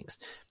these things.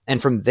 And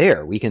from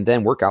there, we can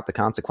then work out the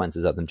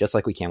consequences of them, just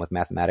like we can with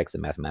mathematics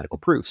and mathematical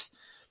proofs.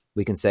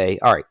 We can say,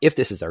 all right, if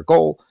this is our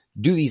goal,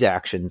 do these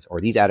actions or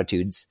these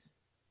attitudes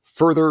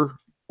further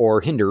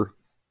or hinder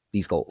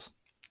these goals?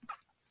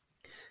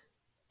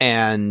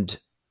 And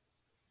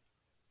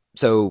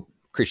So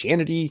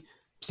Christianity,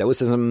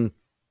 Stoicism,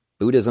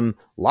 Buddhism,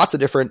 lots of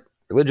different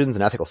religions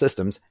and ethical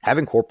systems have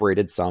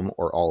incorporated some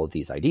or all of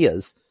these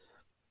ideas,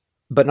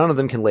 but none of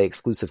them can lay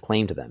exclusive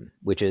claim to them,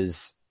 which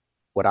is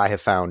what I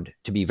have found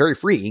to be very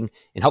freeing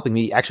in helping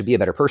me actually be a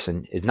better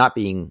person, is not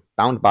being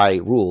bound by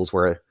rules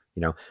where,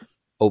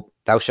 oh,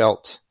 thou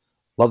shalt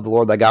love the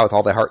Lord thy God with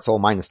all thy heart, soul,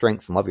 mind, and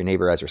strength, and love your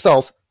neighbor as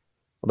yourself.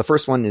 Well, the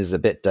first one is a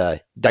bit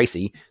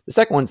dicey. The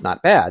second one's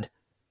not bad.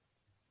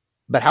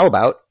 But how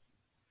about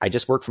I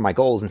just work for my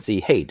goals and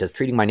see, hey, does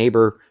treating my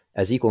neighbor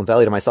as equal and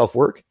value to myself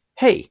work?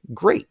 Hey,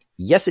 great.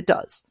 Yes, it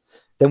does.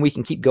 Then we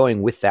can keep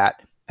going with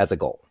that as a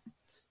goal.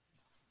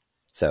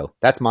 So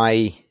that's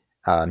my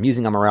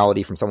musing on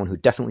morality from someone who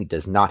definitely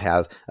does not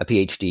have a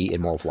PhD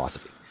in moral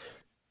philosophy.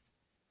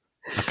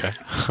 Okay.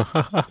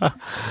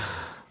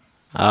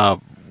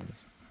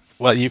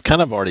 Well, you've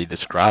kind of already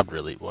described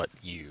really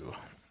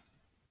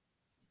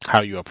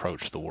how you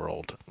approach the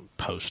world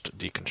post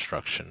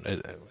deconstruction.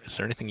 Is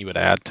there anything you would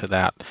add to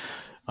that?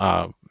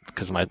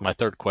 Because my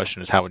third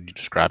question is, how would you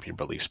describe your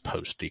beliefs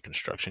post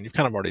deconstruction? You've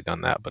kind of already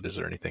done that, but is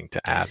there anything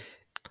to add?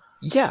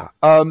 Yeah.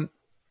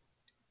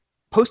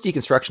 Post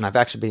deconstruction, I've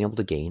actually been able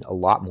to gain a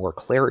lot more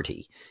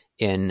clarity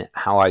in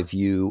how I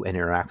view and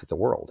interact with the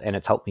world, and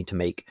it's helped me to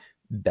make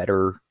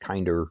better,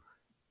 kinder,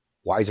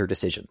 wiser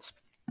decisions.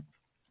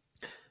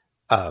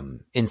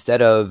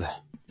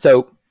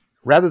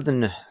 Rather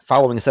than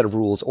following a set of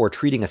rules or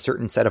treating a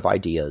certain set of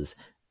ideas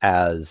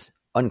as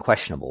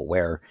unquestionable,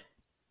 where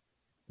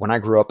when I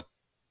grew up,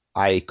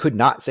 I could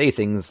not say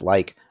things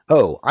like,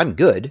 oh, I'm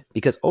good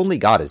because only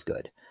God is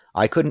good.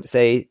 I couldn't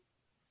say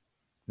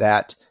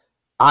that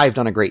I've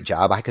done a great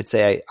job. I could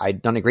say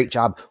I'd done a great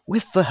job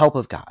with the help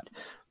of God.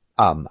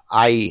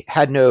 I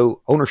had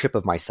no ownership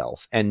of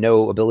myself and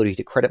no ability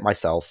to credit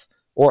myself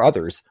or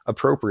others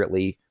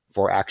appropriately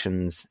for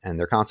actions and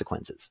their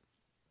consequences.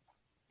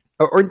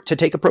 Or to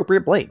take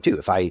appropriate blame, too.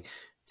 If I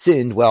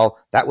sinned, well,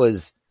 that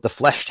was the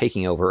flesh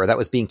taking over, or that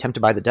was being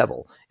tempted by the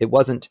devil. It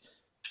wasn't,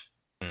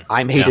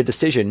 I made a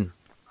decision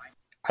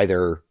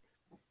either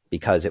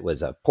because it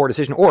was a poor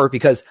decision or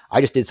because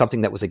I just did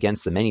something that was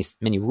against the many,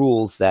 many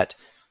rules that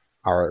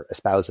are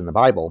espoused in the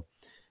Bible,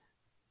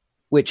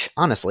 which,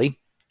 honestly,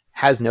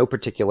 has no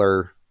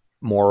particular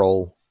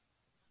moral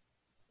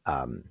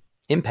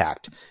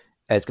impact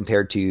as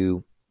compared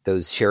to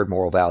those shared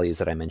moral values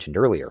that I mentioned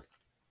earlier.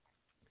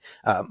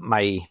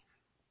 My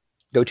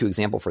go-to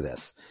example on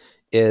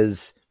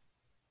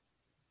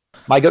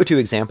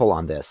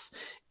this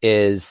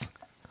is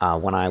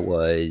when I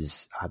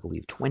was, I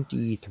believe,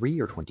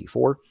 23 or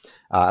 24.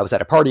 I was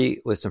at a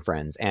party with some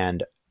friends,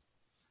 and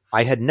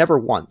I had never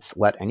once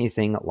let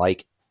anything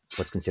like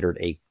what's considered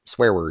a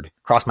swear word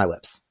cross my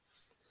lips.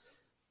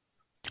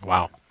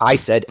 Wow. I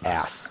said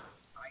ass.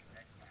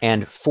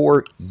 And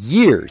for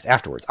years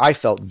afterwards, I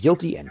felt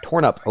guilty and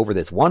torn up over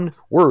this one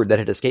word that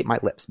had escaped my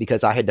lips,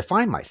 because I had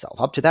defined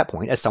myself up to that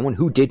point as someone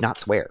who did not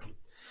swear.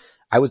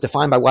 I was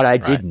defined by what I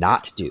did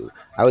not do.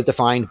 I was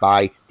defined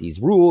by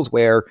these rules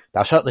where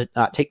thou shalt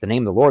not take the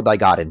name of the Lord thy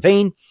God in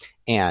vain,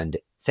 and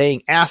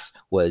saying ass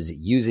was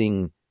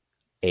using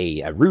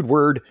a rude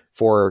word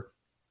for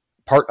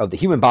part of the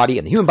human body,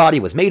 and the human body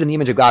was made in the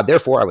image of God.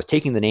 Therefore, I was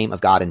taking the name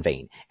of God in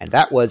vain. And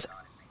that was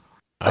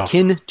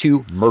akin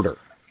to murder.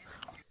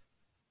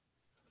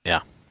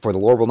 Yeah. For the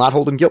Lord will not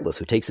hold him guiltless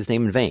who takes his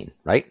name in vain,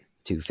 right?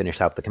 To finish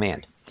out the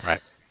command.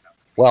 Right.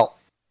 Well,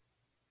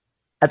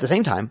 at the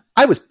same time,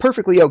 I was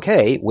perfectly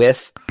okay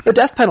with the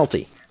death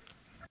penalty.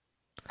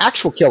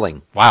 Actual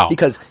killing. Wow.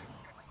 Because,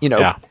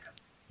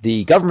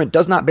 the government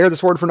does not bear the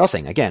sword for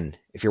nothing. Again,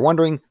 if you're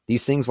wondering,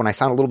 these things, when I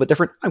sound a little bit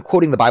different, I'm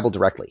quoting the Bible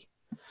directly.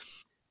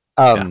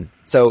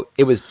 So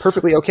it was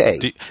perfectly okay.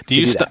 Do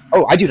you that.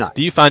 Oh, I do not.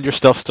 Do you find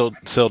yourself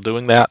still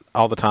doing that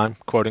all the time,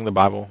 quoting the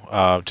Bible,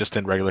 just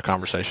in regular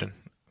conversation?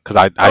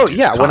 Because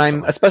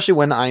especially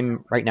when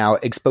I'm right now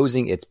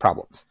exposing its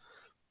problems.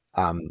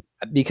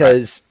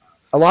 Because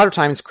a lot of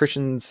times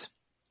Christians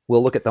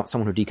will look at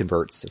someone who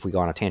deconverts. If we go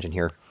on a tangent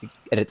here,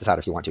 edit this out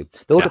if you want to.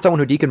 They'll look at someone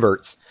who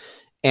deconverts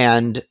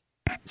and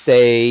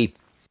say,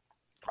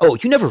 "Oh,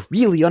 you never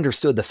really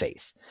understood the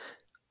faith."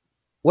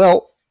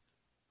 Well,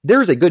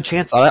 there's a good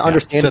chance I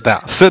understand it.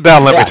 Sit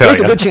down. Let me tell you.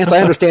 There's a good chance I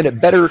understand it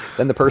better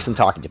than the person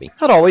talking to me.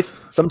 Not always.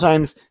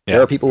 Sometimes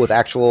there are people with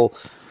actual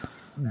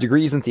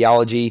degrees in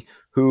theology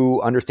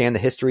who understand the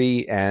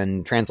history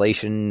and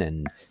translation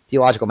and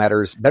theological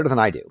matters better than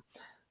I do.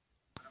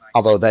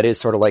 Although that is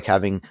sort of like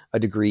having a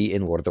degree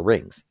in Lord of the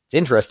Rings. It's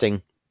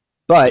interesting,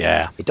 but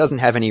it doesn't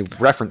have any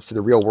reference to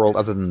the real world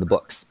other than the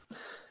books.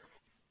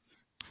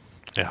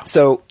 Yeah.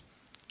 So,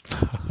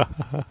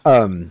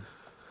 and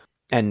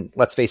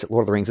let's face it,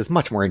 Lord of the Rings is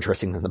much more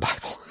interesting than the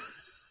Bible.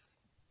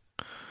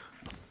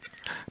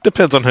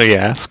 Depends on who you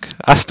ask.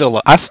 I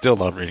still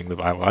love reading the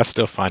Bible. I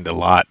still find a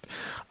lot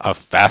of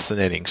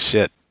fascinating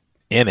shit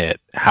in it.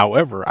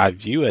 However, I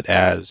view it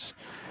as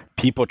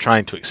people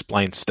trying to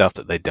explain stuff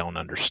that they don't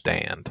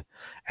understand.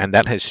 And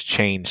that has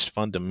changed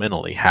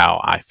fundamentally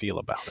how I feel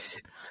about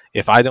it.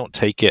 If I don't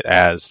take it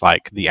as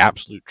like the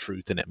absolute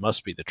truth and it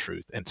must be the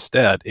truth,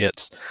 instead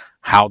it's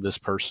how this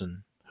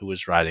person who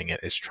is writing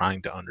it is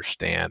trying to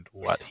understand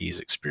what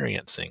he's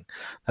experiencing.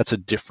 That's a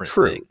different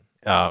thing.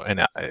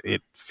 And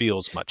it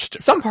feels much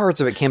different. Some parts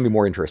of it can be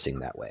more interesting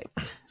that way.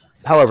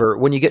 However,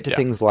 when you get to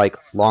things like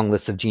long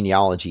lists of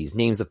genealogies,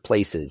 names of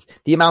places,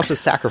 the amounts of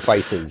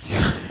sacrifices,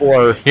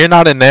 or... You're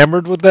not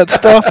enamored with that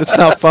stuff? It's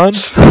not fun?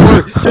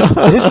 Or just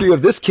the history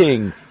of this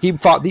king. He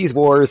fought these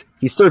wars,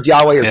 he served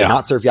Yahweh or did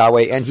not serve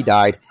Yahweh, and he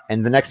died,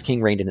 and the next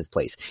king reigned in his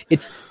place.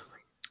 It's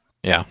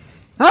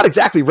not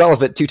exactly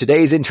relevant to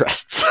today's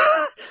interests.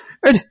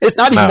 It's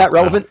not even that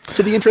relevant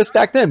to the interests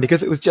back then,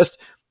 because it was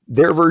just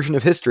their version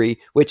of history,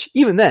 which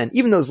even then,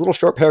 even those little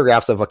short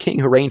paragraphs of a king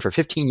who reigned for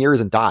 15 years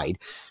and died,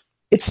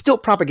 it's still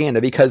propaganda,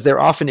 because they're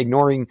often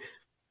ignoring,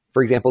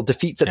 for example,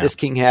 defeats that this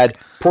king had,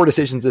 poor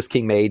decisions this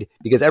king made,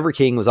 because every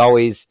king was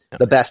always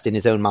the best in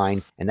his own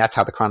mind, and that's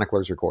how the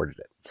chroniclers recorded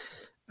it.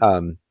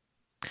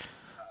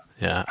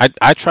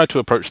 I try to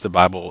approach the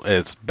Bible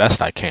as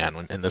best I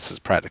can, and this is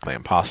practically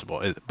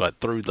impossible, but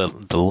through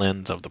the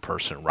lens of the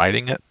person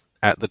writing it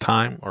at the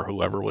time, or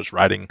whoever was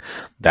writing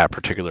that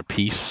particular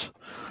piece.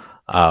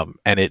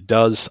 And it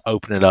does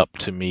open it up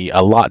to me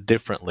a lot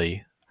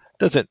differently.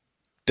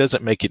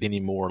 Doesn't make it any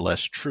more or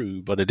less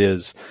true, but it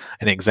is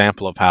an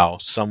example of how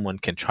someone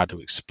can try to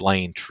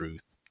explain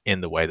truth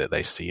in the way that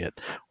they see it,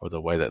 or the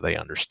way that they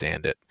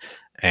understand it,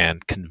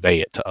 and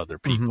convey it to other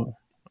people.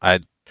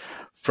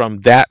 From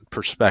that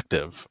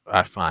perspective,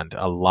 I find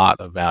a lot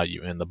of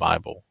value in the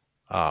Bible.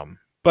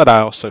 But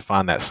I also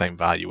find that same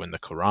value in the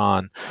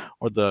Quran,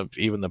 or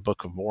even the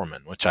Book of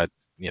Mormon, which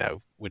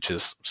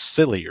is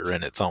sillier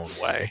in its own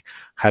way,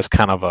 has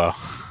kind of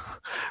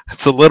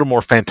it's a little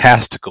more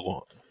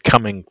fantastical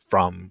coming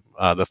from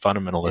the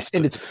fundamentalist,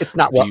 and it's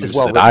not as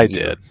well that I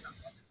did.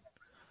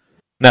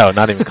 No,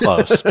 not even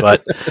close.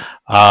 But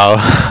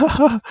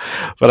I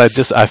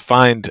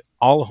find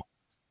all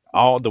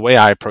the way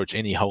I approach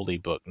any holy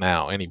book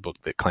now, any book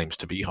that claims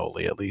to be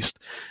holy at least,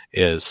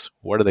 is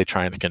what are they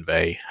trying to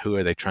convey? Who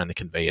are they trying to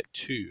convey it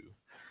to?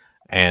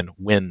 And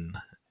when,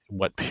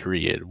 what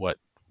period, what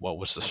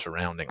was the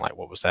surrounding like?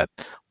 What was that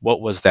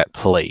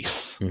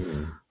place?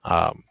 And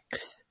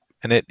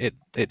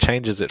it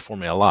changes it for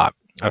me a lot.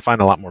 I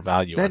find a lot more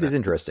value in it. That is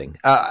interesting.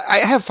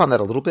 I have found that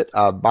a little bit.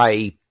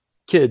 My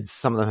kids,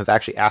 some of them have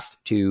actually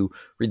asked to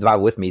read the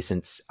Bible with me,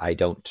 since I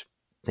don't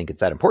think it's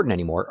that important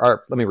anymore.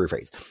 Or let me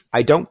rephrase.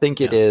 I don't think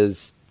it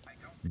is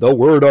the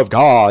Word of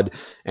God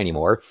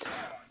anymore.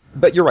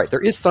 But you're right. There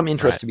is some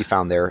interest to be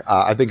found there.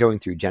 I've been going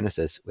through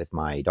Genesis with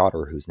my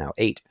daughter, who's now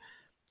 8,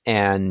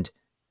 and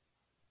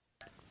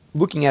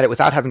looking at it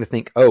without having to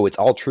think, oh, it's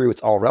all true,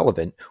 it's all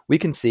relevant. We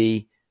can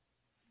see,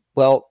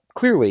 well,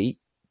 clearly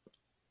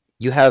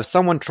you have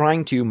someone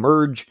trying to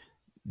merge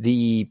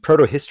the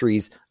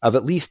proto-histories of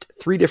at least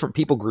 3 different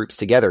people groups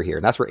together here.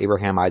 And that's where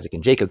Abraham, Isaac,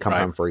 and Jacob come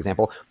from, for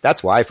example.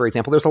 That's why, for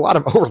example, there's a lot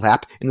of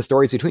overlap in the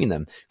stories between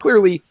them.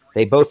 Clearly,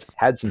 they both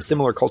had some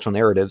similar cultural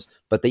narratives,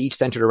 but they each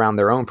centered around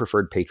their own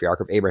preferred patriarch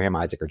of Abraham,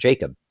 Isaac, or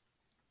Jacob.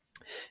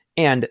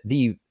 And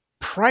the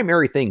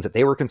primary things that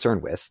they were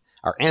concerned with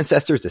are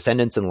ancestors,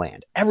 descendants, and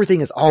land.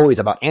 Everything is always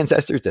about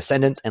ancestors,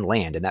 descendants, and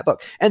land in that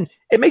book. And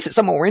it makes it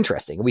somewhat more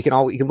interesting. We can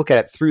look at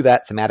it through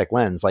that thematic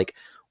lens. Like,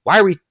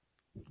 why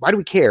do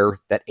we care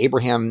that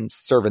Abraham's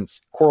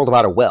servants quarreled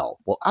about a well?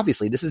 Well,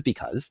 obviously, this is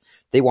because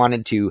they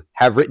wanted to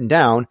have written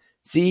down,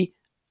 see,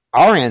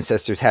 our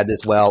ancestors had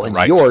this well and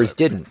yours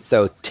didn't.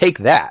 So take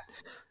that.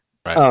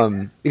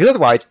 Right. Because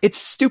otherwise, it's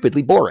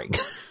stupidly boring.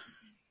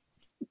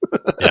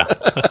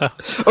 Yeah.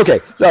 Okay.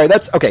 Sorry.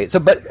 That's okay. So,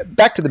 but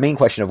back to the main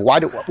question of how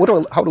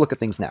to look at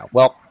things now.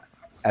 Well,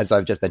 as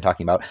I've just been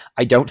talking about,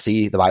 I don't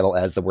see the Bible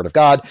as the Word of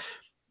God.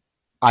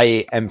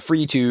 I am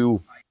free to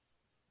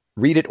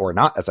read it or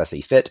not as I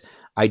see fit.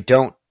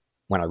 When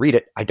I read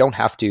it, I don't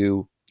have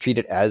to treat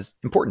it as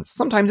important.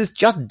 Sometimes it's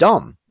just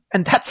dumb,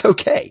 and that's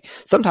okay.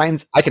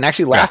 Sometimes I can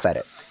actually laugh at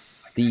it.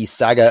 The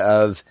saga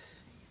of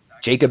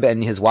Jacob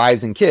and his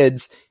wives and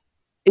kids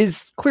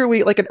is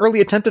clearly like an early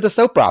attempt at a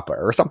soap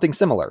opera or something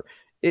similar.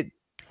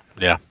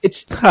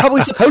 It's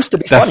probably supposed to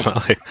be funny.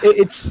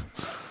 It's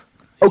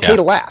okay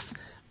to laugh.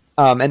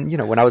 And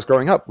when I was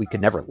growing up, we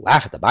could never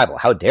laugh at the Bible.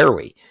 How dare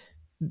we?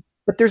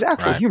 But there's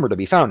actual humor to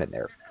be found in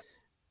there.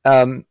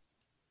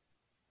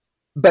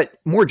 But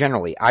more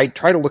generally, I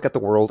try to look at the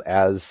world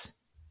as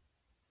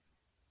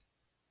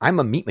I'm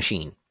a meat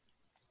machine.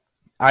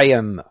 I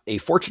am a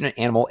fortunate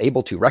animal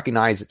able to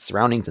recognize its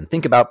surroundings and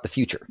think about the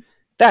future.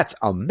 That's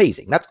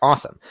amazing. That's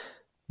awesome.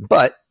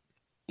 But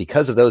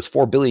because of those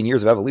 4 billion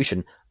years of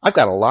evolution, I've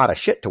got a lot of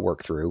shit to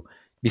work through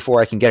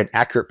before I can get an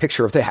accurate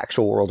picture of the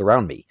actual world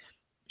around me.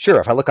 Sure,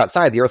 if I look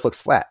outside, the Earth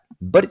looks flat,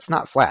 but it's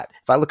not flat.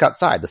 If I look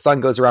outside, the sun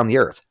goes around the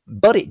Earth,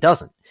 but it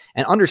doesn't.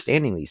 And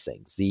understanding these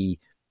things,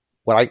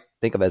 what I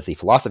think of as the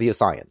philosophy of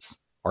science,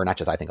 or not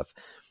just I think of,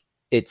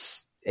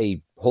 it's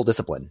a whole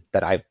discipline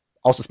that I've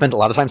also spent a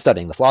lot of time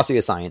studying. The philosophy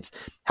of science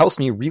helps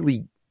me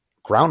really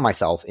ground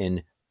myself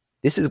in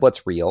this is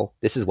what's real,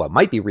 this is what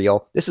might be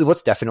real, this is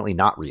what's definitely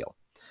not real.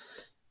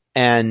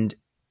 And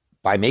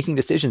by making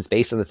decisions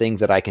based on the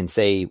things that I can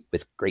say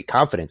with great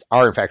confidence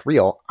are in fact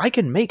real, I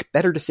can make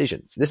better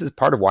decisions. This is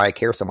part of why I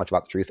care so much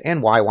about the truth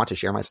and why I want to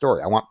share my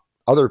story. I want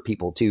other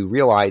people to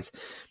realize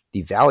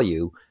the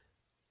value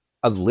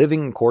of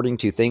living according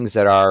to things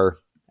that are,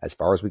 as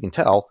far as we can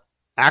tell,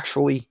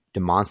 actually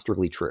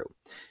demonstrably true.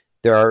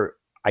 There are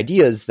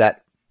ideas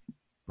that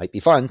might be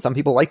fun. Some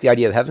people like the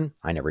idea of heaven.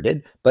 I never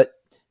did, but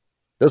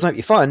those might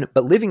be fun.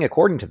 But living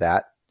according to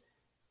that,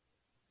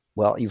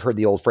 well, you've heard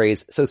the old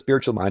phrase, so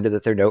spiritual minded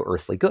that they're no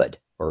earthly good.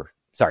 Or,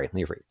 sorry, let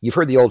me rephrase. You've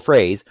heard the old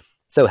phrase,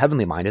 so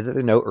heavenly minded that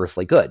they're no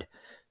earthly good.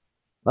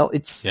 Well,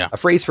 it's a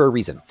phrase for a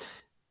reason.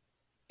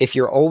 If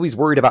you're always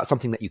worried about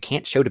something that you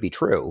can't show to be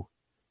true,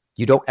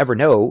 you don't ever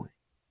know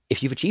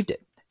if you've achieved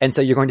it. And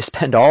so you're going to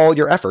spend all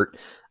your effort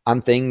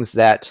on things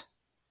that,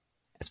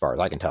 as far as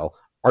I can tell,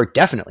 are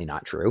definitely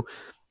not true.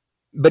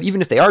 But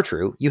even if they are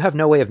true, you have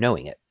no way of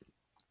knowing it.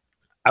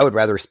 I would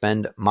rather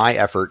spend my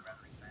effort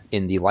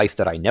in the life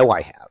that I know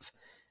I have,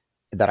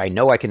 that I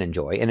know I can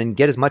enjoy, and then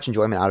get as much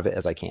enjoyment out of it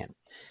as I can.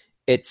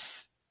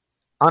 It's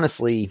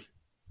honestly,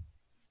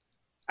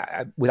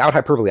 without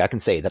hyperbole, I can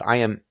say that I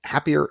am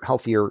happier,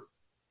 healthier,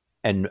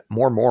 and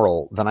more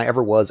moral than I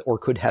ever was or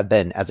could have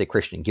been as a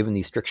Christian, given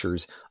these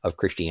strictures of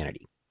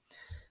Christianity.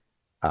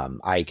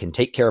 I can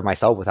take care of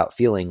myself without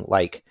feeling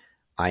like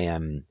I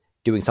am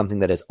doing something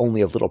that is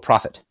only of little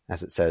profit,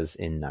 as it says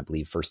in, I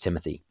believe, 1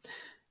 Timothy.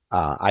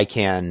 I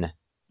can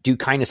do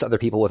kindness to other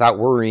people without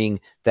worrying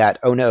that,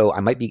 oh no,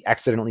 I might be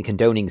accidentally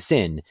condoning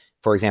sin.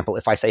 For example,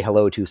 if I say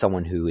hello to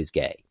someone who is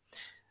gay.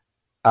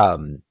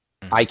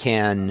 I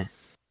can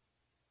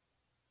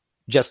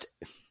just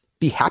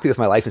be happy with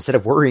my life instead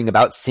of worrying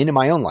about sin in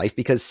my own life,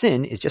 because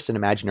sin is just an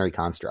imaginary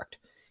construct.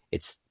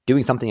 It's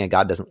doing something that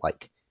God doesn't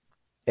like.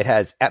 It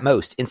has, at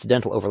most,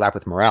 incidental overlap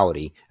with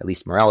morality, at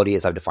least morality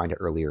as I've defined it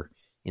earlier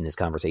in this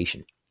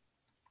conversation.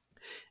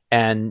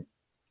 And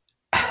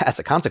as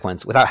a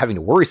consequence, without having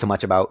to worry so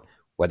much about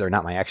whether or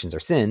not my actions are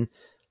sin,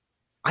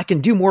 I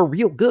can do more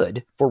real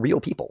good for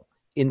real people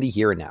in the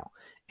here and now.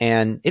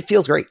 And it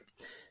feels great.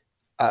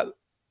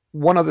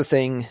 One of the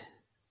things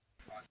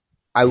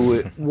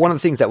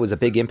that was a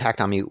big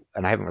impact on me,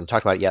 and I haven't really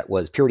talked about it yet,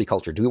 was purity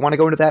culture. Do we want to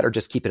go into that or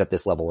just keep it at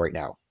this level right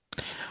now?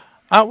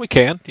 We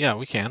can. Yeah,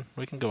 we can.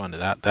 We can go into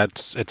that.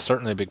 It's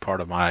certainly a big part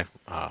of my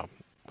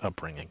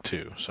upbringing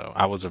too. So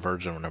I was a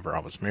virgin whenever I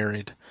was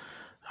married.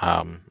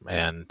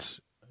 And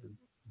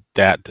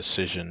that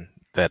decision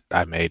that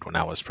I made when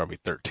I was probably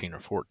 13 or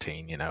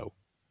 14,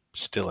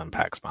 still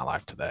impacts my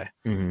life today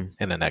in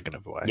a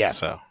negative way. Yeah.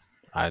 So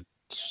I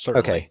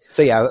certainly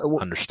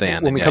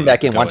understand. When we come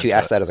back in, why don't you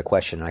ask that as a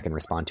question and I can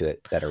respond to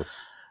it better?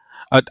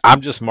 I'm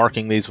just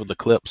marking these with the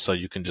clips so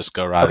you can just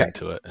go right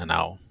into it, and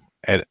I'll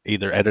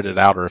either edit it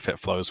out, or if it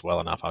flows well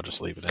enough, I'll just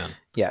leave it in.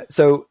 Yeah.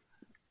 So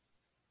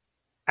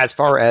as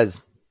far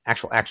as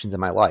actual actions in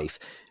my life,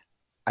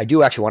 I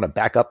do actually want to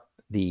back up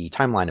the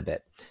timeline a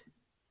bit,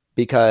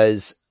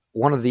 because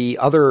one of the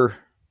other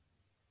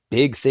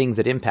big things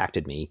that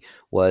impacted me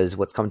was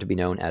what's come to be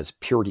known as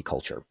purity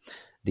culture.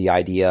 The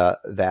idea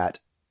that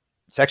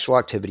sexual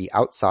activity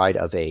outside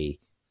of a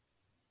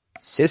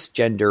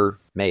cisgender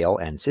male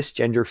and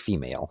cisgender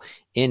female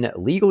in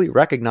legally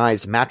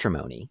recognized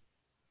matrimony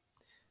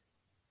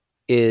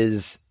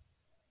is,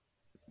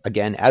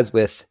 again, as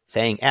with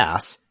saying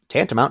ass,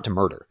 tantamount to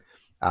murder.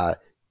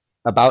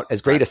 About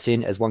as great a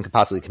sin as one could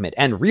possibly commit.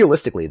 And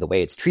realistically, the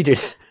way it's treated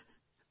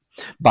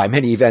by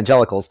many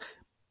evangelicals,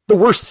 the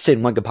worst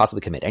sin one could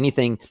possibly commit.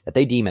 Anything that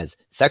they deem as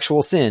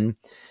sexual sin,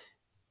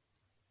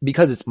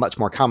 because it's much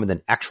more common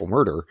than actual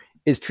murder,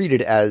 is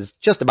treated as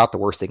just about the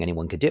worst thing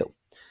anyone could do.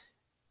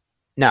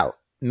 Now,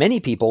 many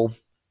people,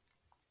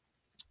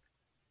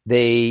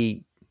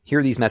 they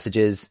hear these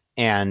messages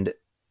and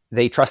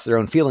they trust their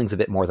own feelings a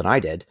bit more than I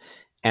did.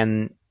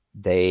 And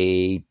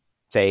they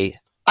say,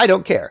 I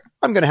don't care.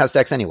 I'm going to have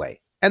sex anyway.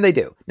 And they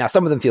do. Now,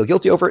 some of them feel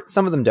guilty over it.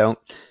 Some of them don't.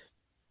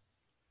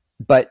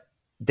 But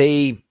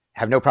they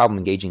have no problem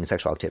engaging in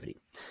sexual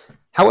activity.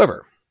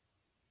 However,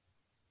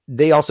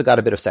 they also got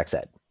a bit of sex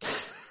ed.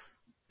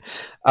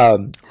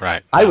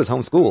 Right. I was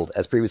homeschooled,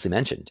 as previously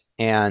mentioned.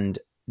 And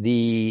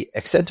the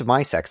extent of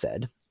my sex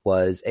ed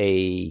was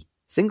a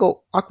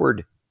single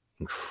awkward,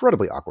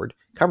 incredibly awkward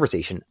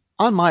conversation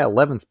on my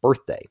 11th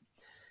birthday,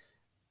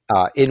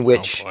 in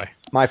which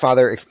my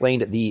father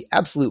explained the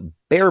absolute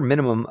bare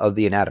minimum of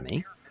the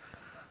anatomy.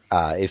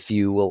 If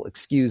you will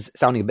excuse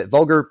sounding a bit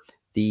vulgar,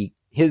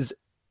 his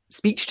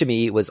speech to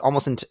me was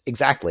almost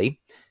exactly,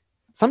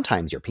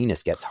 sometimes your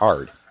penis gets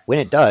hard. When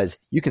it does,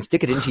 you can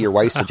stick it into your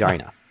wife's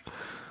vagina.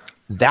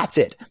 That's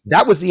it.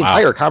 That was the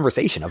entire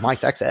conversation of my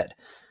sex ed.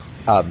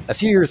 A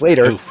few years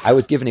later, I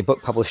was given a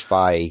book published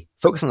by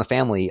Focus on the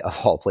Family, of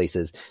all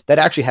places, that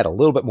actually had a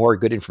little bit more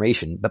good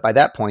information. But by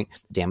that point,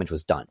 the damage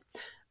was done.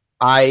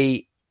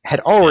 I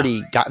had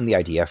already gotten the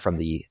idea from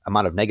the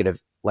amount of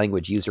negative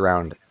language used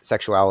around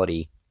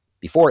sexuality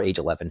before age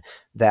 11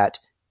 that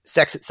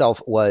sex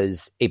itself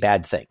was a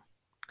bad thing.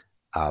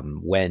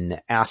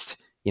 When asked,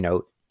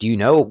 do you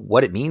know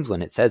what it means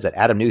when it says that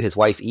Adam knew his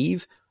wife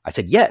Eve? I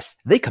said, yes,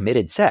 they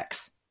committed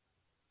sex.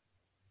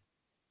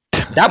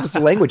 That was the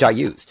language I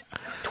used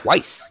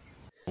twice.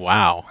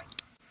 Wow.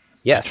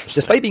 Yes.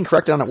 Despite being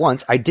corrected on it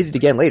once, I did it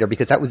again later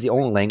because that was the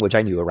only language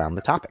I knew around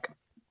the topic.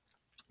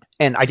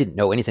 And I didn't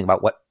know anything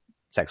about what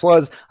sex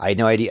was. I had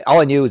no idea. All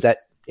I knew was that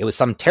it was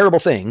some terrible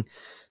thing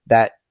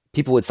that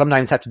people would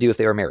sometimes have to do if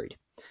they were married.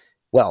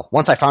 Well,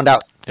 once I found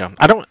out,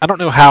 I don't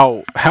know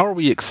how are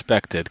we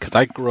expected, because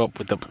I grew up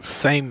with the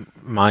same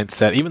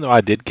mindset, even though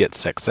I did get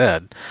sex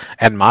ed,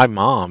 and my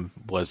mom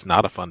was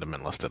not a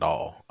fundamentalist at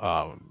all.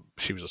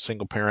 She was a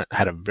single parent,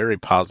 had a very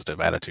positive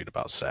attitude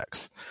about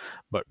sex,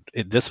 but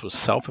this was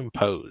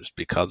self-imposed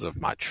because of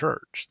my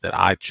church that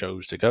I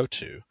chose to go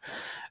to,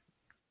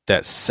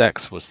 that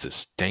sex was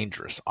this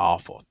dangerous,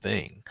 awful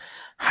thing.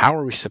 How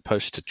are we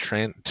supposed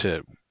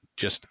to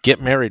just get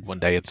married one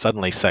day and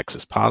suddenly sex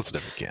is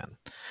positive again?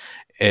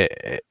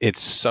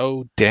 It's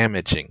so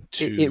damaging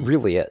to it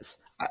really is,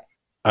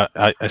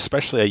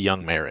 especially a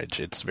young marriage.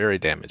 It's very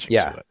damaging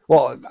to it.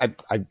 Well,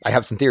 I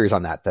have some theories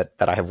on that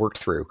I have worked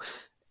through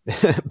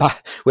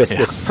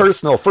with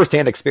personal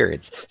firsthand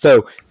experience.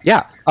 So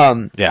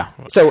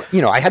so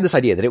I had this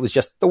idea that it was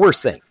just the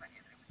worst thing.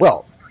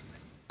 Well,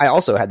 I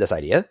also had this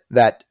idea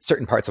that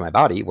certain parts of my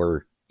body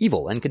were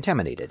evil and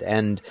contaminated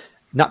and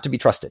not to be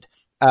trusted,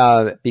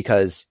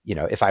 because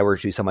if I were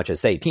to so much as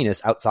say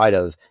penis outside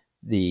of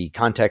the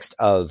context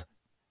of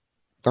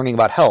learning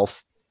about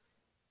health,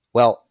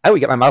 well, I would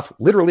get my mouth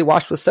literally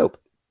washed with soap.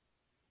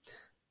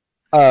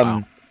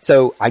 Wow.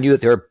 So I knew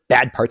that there are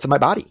bad parts of my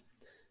body.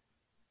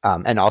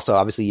 And also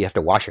obviously you have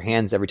to wash your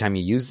hands every time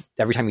you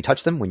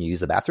touch them when you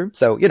use the bathroom.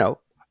 So,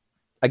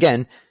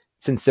 again,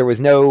 since there was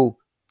no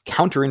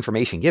counter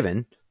information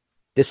given,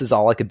 this is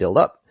all I could build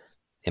up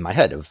in my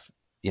head of,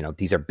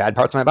 these are bad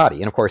parts of my body.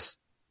 And of course,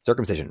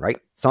 circumcision, right?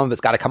 Some of it's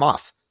got to come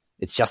off.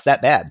 It's just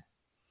that bad.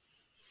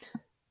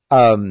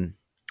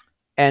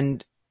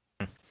 And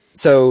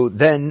so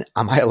then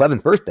on my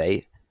 11th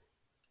birthday,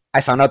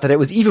 I found out that it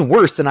was even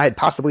worse than I had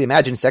possibly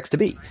imagined sex to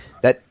be.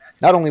 That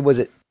not only was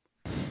it,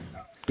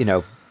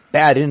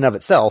 bad in and of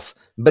itself,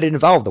 but it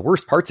involved the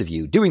worst parts of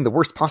you doing the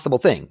worst possible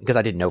thing. Because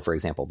I didn't know, for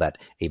example, that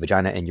a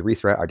vagina and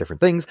urethra are different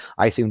things.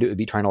 I assumed it would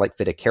be trying to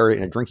fit a carrot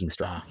in a drinking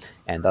straw,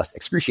 and thus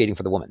excruciating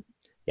for the woman.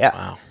 Yeah.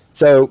 Wow.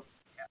 So,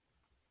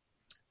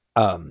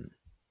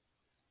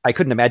 I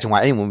couldn't imagine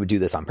why anyone would do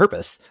this on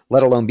purpose,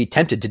 let alone be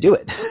tempted to do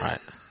it.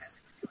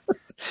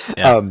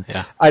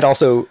 Right. I'd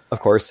also,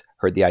 of course,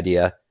 heard the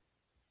idea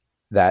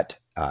that,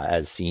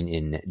 as seen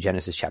in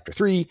Genesis chapter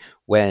 3,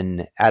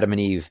 when Adam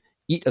and Eve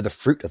eat of the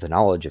fruit of the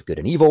knowledge of good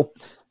and evil,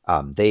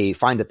 they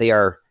find that they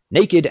are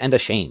naked and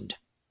ashamed.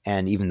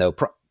 And even though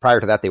prior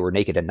to that they were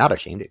naked and not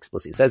ashamed, it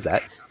explicitly says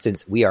that,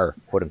 since we are,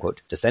 quote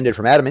unquote, descended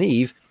from Adam and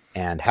Eve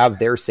and have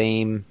their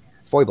same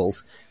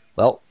foibles,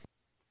 well,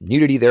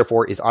 nudity,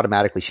 therefore, is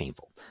automatically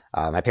shameful.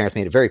 My parents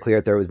made it very clear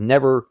that there was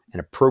never an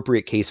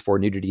appropriate case for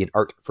nudity in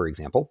art, for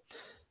example,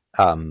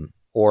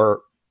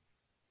 or,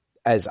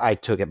 as I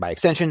took it by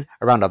extension,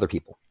 around other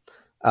people.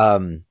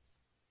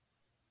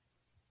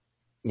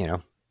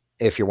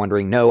 If you're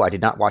wondering, no, I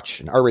did not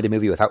watch an R-rated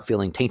movie without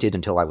feeling tainted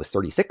until I was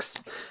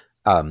 36.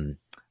 I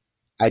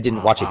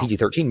didn't watch a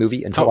PG-13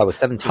 movie until I was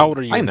 17. How old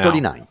are you now? I am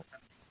 39.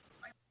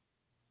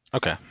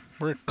 Okay.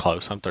 We're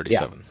close. I'm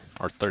 37.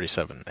 Or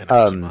 37 in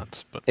a few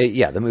months. But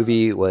the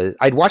movie was...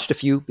 I'd watched a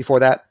few before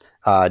that.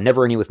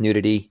 Never any with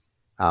nudity,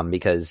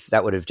 because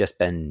that would have just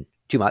been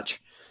too much.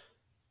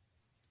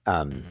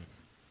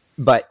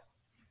 But,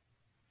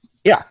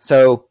 yeah,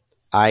 so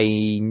I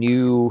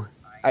knew...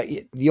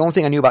 the only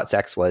thing I knew about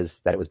sex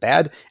was that it was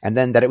bad, and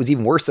then that it was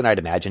even worse than I'd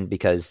imagined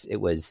because it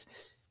was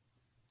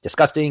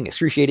disgusting,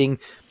 excruciating.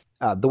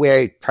 The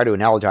way I try to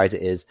analogize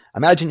it is,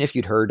 imagine if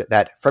you'd heard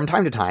that from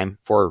time to time,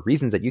 for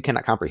reasons that you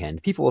cannot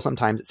comprehend, people will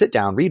sometimes sit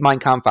down, read Mein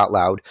Kampf out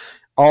loud,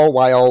 all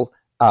while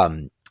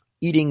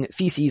eating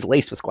feces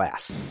laced with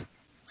glass.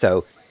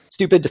 So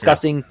stupid,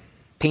 disgusting,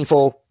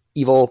 painful,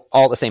 evil,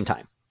 all at the same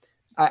time.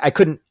 I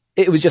couldn't,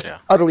 it was just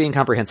utterly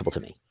incomprehensible to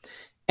me.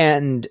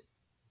 And,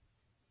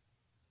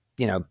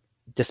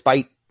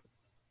 despite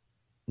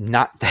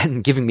not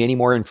then giving me any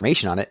more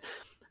information on it,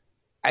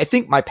 I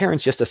think my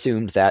parents just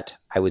assumed that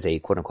I was a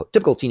quote unquote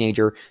typical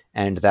teenager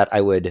and that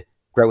I would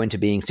grow into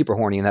being super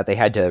horny, and that they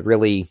had to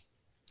really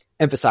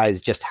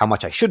emphasize just how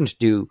much I shouldn't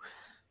do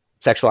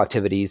sexual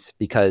activities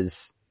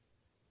because,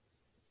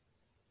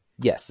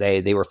 yes,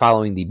 they were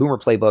following the boomer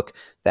playbook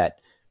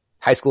that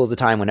high school is the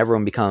time when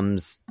everyone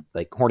becomes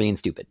horny and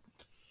stupid.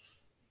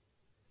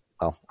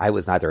 Well, I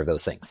was neither of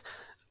those things.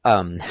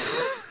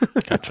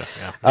 Gotcha.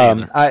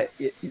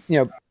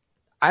 Yeah.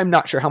 I'm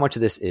not sure how much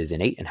of this is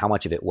innate and how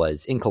much of it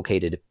was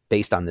inculcated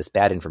based on this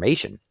bad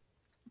information,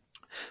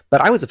 but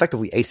I was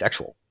effectively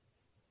asexual.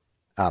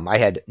 I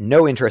had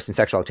no interest in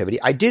sexual activity.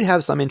 I did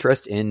have some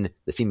interest in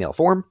the female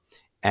form,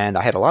 and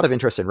I had a lot of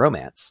interest in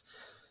romance.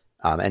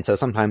 And so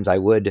sometimes I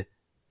would,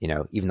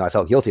 even though I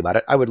felt guilty about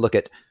it, I would look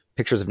at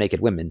pictures of naked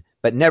women,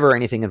 but never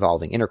anything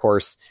involving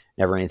intercourse,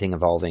 never anything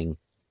involving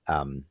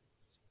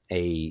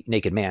a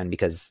naked man,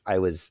 because I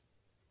was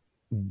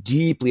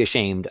deeply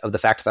ashamed of the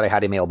fact that I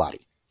had a male body.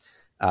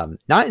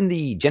 Not in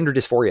the gender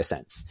dysphoria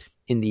sense,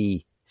 in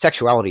the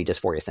sexuality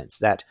dysphoria sense,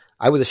 that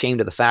I was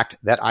ashamed of the fact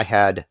that I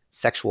had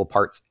sexual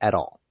parts at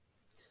all.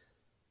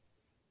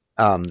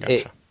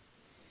 Gotcha.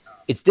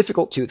 It's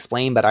difficult to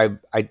explain, but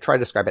I try to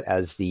describe it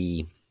as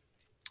the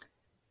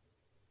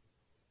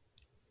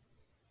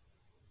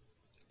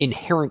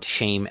inherent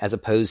shame as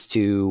opposed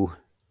to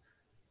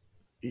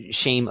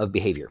shame of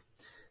behavior.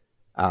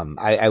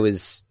 I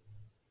was,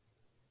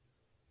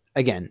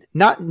 again,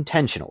 not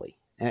intentionally.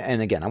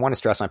 And again, I want to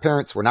stress my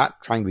parents were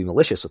not trying to be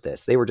malicious with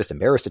this. They were just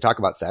embarrassed to talk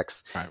about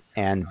sex. Right.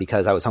 And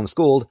because I was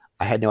homeschooled,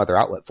 I had no other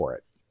outlet for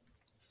it.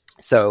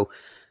 So,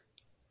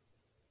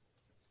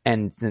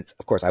 and since,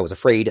 of course, I was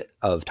afraid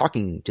of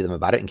talking to them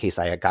about it in case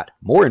I got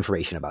more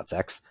information about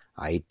sex,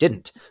 I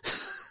didn't.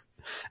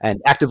 And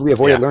actively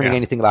avoided learning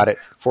anything about it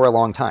for a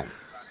long time.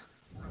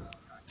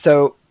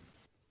 So,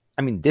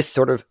 I mean, this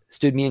sort of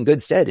stood me in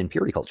good stead in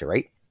purity culture,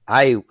 right?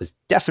 I was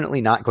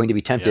definitely not going to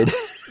be tempted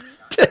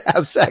to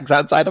have sex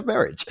outside of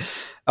marriage.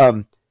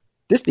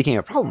 This became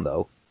a problem,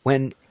 though,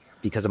 when,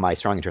 because of my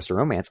strong interest in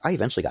romance, I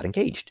eventually got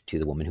engaged to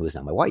the woman who is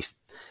now my wife.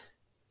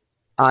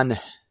 I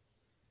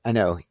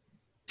know,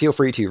 feel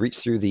free to reach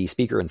through the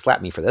speaker and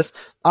slap me for this.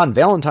 On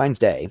Valentine's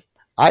Day,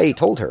 I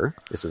told her,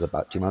 this was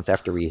about 2 months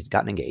after we had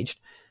gotten engaged,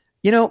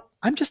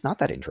 I'm just not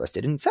that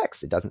interested in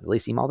sex. It doesn't really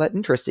seem all that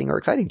interesting or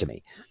exciting to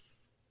me.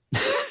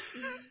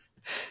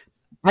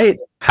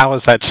 How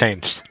has that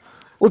changed?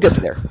 We'll get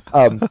to there.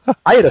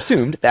 I had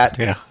assumed that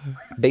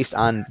based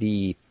on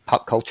the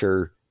pop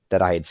culture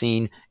that I had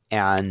seen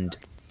and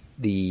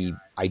the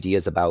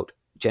ideas about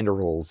gender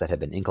roles that had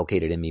been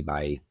inculcated in me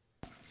by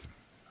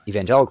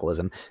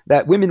evangelicalism,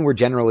 that women were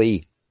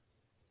generally,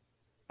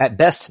 at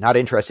best, not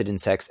interested in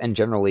sex and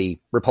generally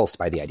repulsed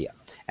by the idea.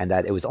 And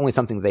that it was only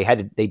something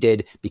they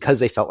did because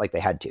they felt like they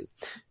had to.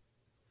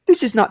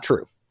 This is not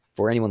true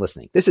for anyone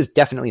listening. This is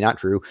definitely not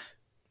true.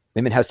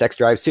 Women have sex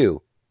drives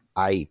too.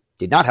 I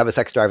did not have a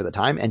sex drive at the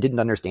time and didn't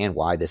understand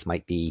why this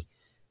might be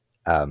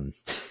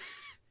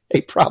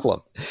a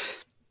problem.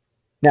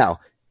 Now,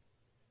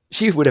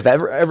 she would have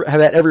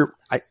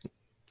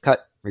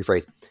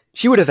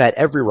She would have had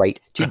every right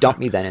to dump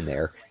me then and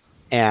there,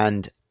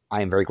 and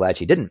I am very glad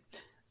she didn't.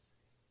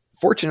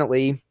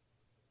 Fortunately,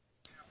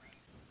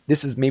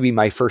 this is maybe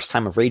my first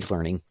time of rage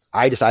learning.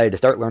 I decided to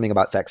start learning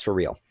about sex for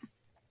real.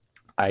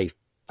 I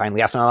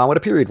finally asked my mom what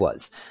a period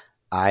was.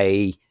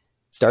 I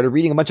started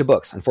reading a bunch of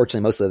books,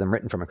 unfortunately most of them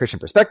written from a Christian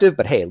perspective,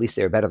 but hey, at least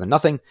they were better than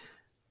nothing,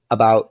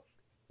 about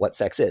what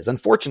sex is.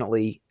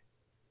 Unfortunately,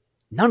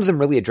 none of them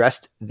really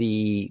addressed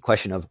the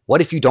question of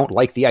what if you don't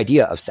like the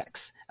idea of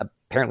sex?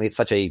 Apparently it's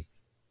such an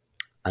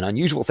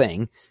unusual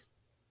thing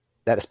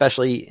that,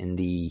 especially in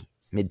the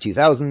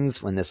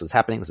mid-2000s when this was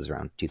happening, this was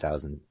around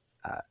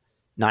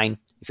 2009,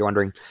 if you're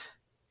wondering,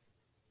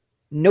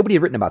 nobody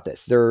had written about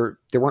this. There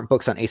weren't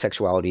books on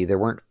asexuality. There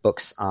weren't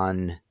books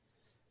on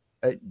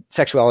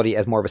sexuality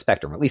as more of a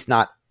spectrum, or at least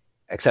not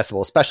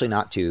accessible, especially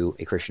not to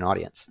a Christian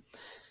audience.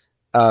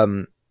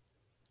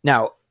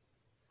 Now,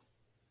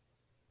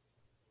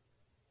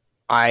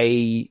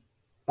 I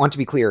want to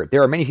be clear.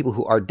 There are many people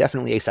who are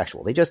definitely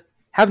asexual. They just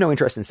have no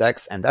interest in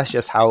sex, and that's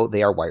just how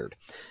they are wired.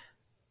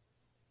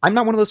 I'm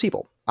not one of those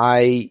people.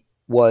 I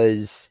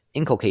was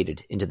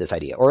inculcated into this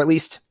idea, or at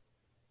least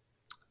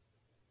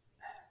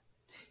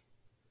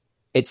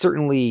it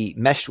certainly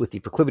meshed with the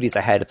proclivities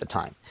I had at the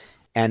time.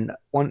 And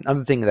one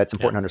other thing that's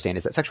important to understand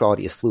is that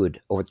sexuality is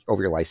fluid over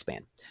your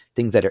lifespan.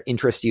 Things that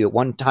interest you at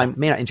one time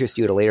may not interest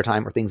you at a later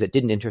time, or things that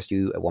didn't interest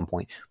you at one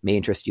point may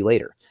interest you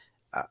later.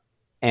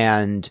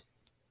 And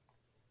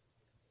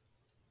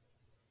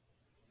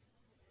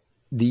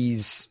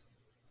these,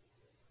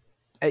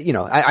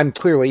 I'm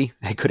clearly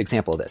a good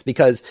example of this,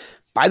 because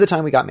by the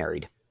time we got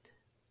married,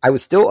 I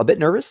was still a bit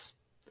nervous.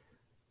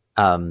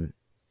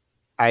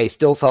 I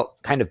still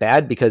felt kind of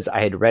bad because I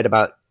had read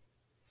about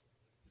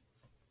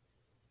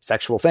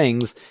sexual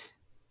things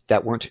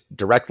that weren't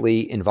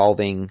directly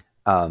involving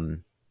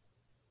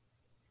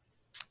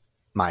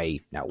my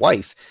now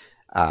wife.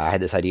 I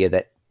had this idea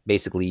that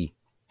basically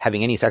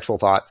having any sexual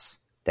thoughts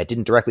that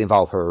didn't directly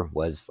involve her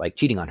was like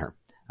cheating on her,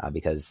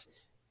 because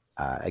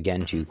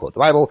again, to quote the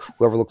Bible,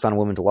 whoever looks on a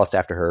woman to lust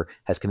after her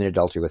has committed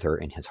adultery with her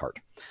in his heart.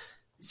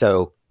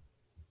 So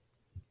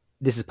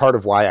this is part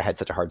of why I had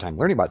such a hard time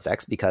learning about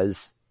sex,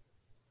 because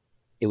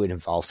it would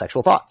involve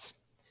sexual thoughts.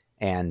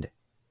 And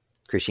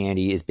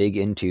Christianity is big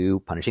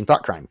into punishing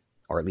thought crime,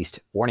 or at least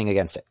warning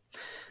against it.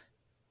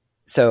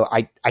 So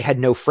I had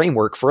no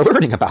framework for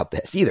learning about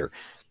this either.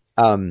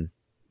 But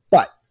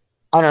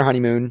on our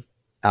honeymoon,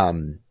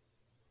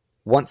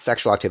 once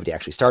sexual activity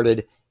actually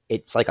started,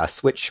 it's like a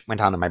switch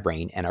went on in my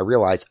brain, and I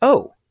realized,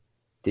 oh,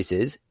 this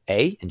is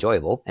A,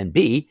 enjoyable, and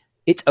B,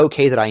 it's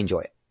okay that I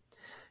enjoy it.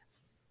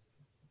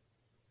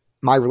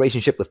 My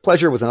relationship with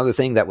pleasure was another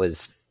thing that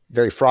was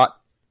very fraught.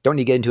 Don't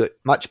need to get into it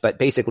much, but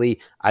basically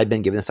I'd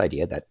been given this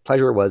idea that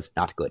pleasure was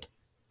not good,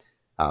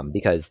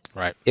 because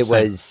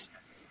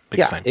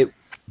it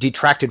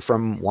detracted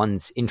from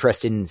one's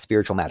interest in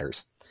spiritual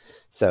matters.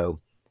 So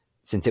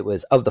since it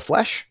was of the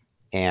flesh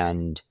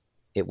and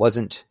it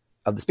wasn't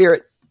of the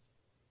spirit,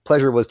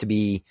 pleasure was to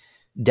be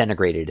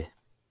denigrated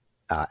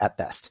at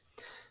best.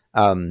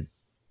 But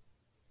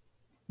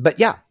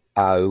yeah,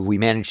 we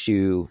managed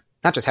to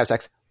not just have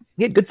sex,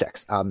 we had good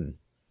sex. Right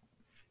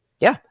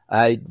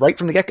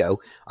from the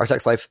get-go, our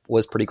sex life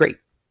was pretty great.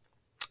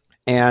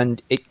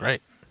 And it...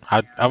 Right.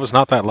 I was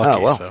not that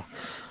lucky, so...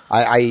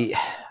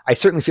 I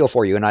certainly feel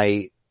for you, and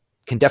I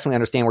can definitely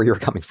understand where you were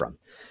coming from.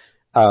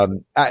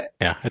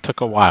 It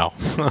took a while.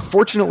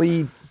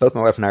 Fortunately, both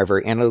my wife and I are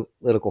very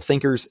analytical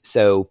thinkers,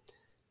 so,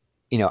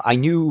 I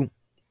knew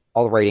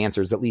all the right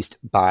answers, at least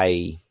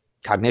by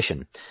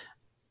cognition.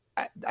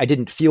 I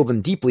didn't feel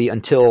them deeply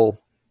until,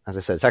 as I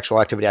said,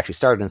 sexual activity actually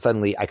started, and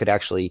suddenly I could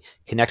actually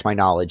connect my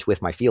knowledge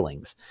with my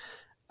feelings.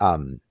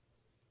 And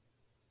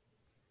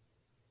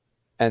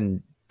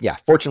yeah,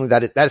 fortunately,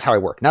 that is how I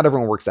work. Not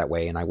everyone works that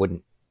way, and I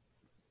wouldn't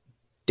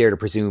dare to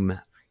presume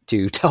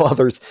to tell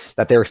others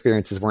that their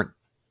experiences weren't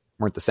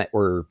the same,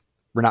 were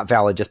not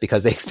valid just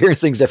because they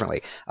experience things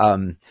differently.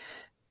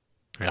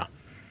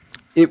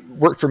 It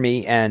worked for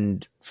me,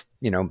 and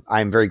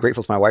I'm very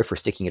grateful to my wife for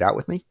sticking it out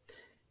with me.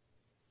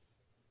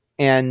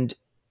 And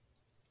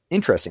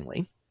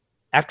interestingly,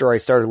 after I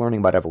started learning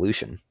about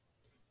evolution,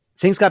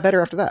 things got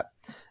better after that,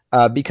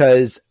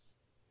 because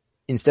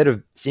instead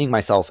of seeing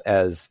myself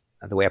as,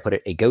 the way I put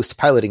it, a ghost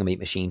piloting a meat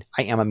machine,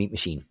 I am a meat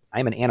machine. I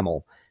am an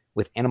animal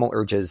with animal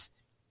urges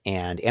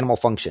and animal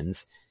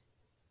functions.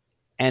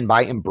 And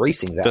by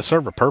embracing that... They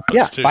serve a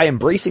purpose, too. By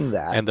embracing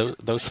that... And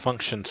those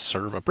functions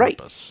serve a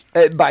purpose.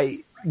 Right. By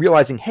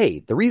realizing, hey,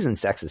 the reason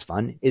sex is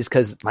fun is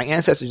because my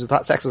ancestors who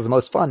thought sex was the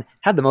most fun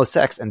had the most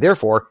sex and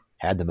therefore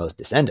had the most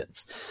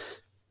descendants.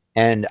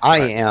 And I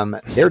am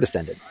their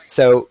descendant.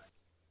 So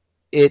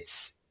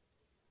it's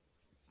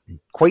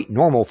quite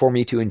normal for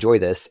me to enjoy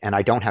this, and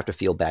I don't have to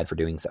feel bad for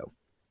doing so.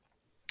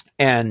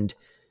 And,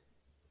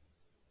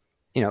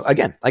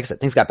 again, like I said,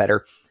 things got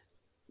better.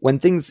 When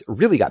things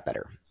really got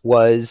better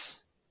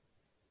was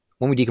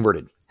when we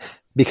deconverted.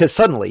 Because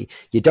suddenly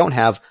you don't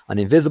have an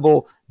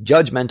invisible,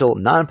 judgmental,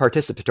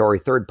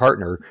 non-participatory third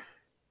partner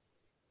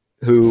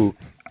who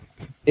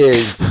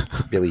is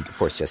really, of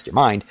course, just your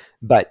mind.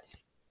 But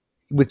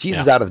with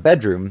Jesus out of the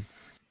bedroom,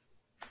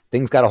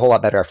 things got a whole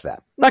lot better after that.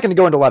 I'm not going to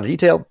go into a lot of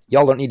detail.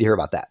 Y'all don't need to hear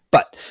about that.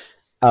 But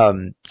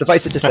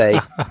suffice it to say,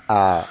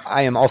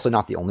 I am also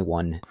not the only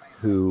one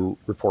who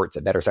reports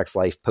a better sex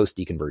life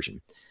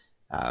post-deconversion.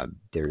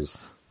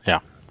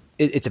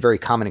 It's a very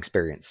common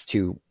experience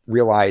to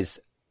realize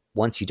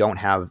once you don't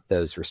have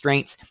those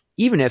restraints,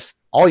 even if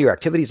all your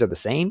activities are the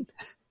same,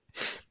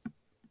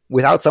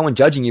 without someone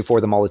judging you for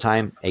them all the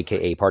time,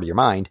 aka part of your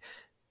mind,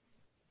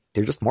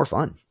 they're just more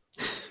fun.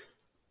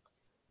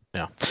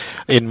 Yeah.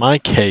 In my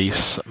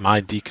case,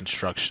 my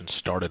deconstruction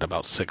started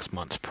about 6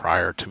 months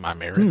prior to my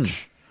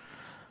marriage.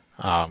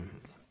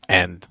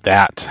 And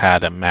that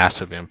had a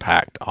massive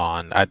impact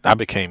on... I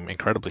became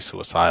incredibly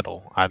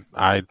suicidal.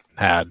 I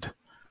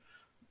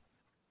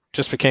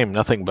just became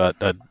nothing but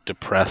a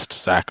depressed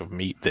sack of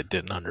meat that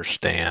didn't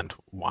understand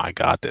why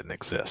God didn't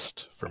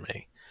exist for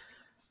me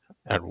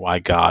and why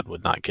God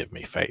would not give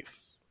me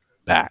faith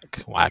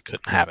back, why I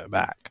couldn't have it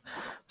back.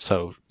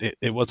 So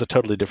it was a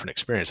totally different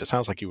experience. It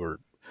sounds like you were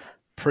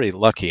pretty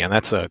lucky, and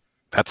that's a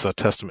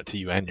testament to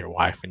you and your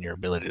wife and your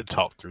ability to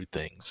talk through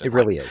things. It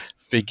really is.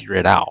 Figure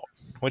it out,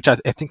 which I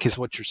think is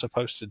what you're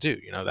supposed to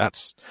do.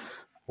 That's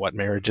what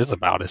marriage is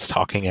about, is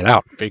talking it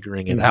out,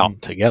 figuring it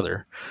out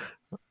together.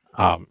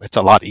 It's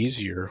a lot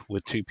easier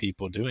with two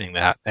people doing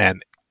that.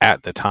 And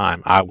at the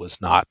time, I was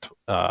not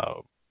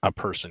a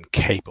person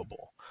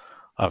capable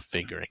of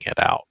figuring it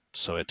out.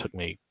 So it took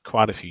me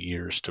quite a few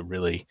years to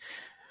really...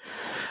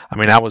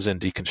 I was in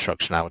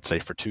deconstruction, I would say,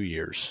 for 2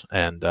 years.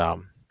 And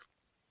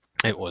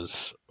it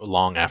was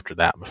long after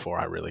that before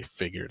I really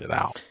figured it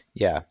out.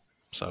 Yeah.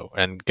 So,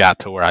 and got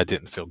to where I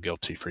didn't feel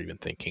guilty for even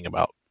thinking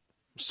about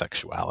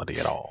sexuality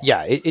at all.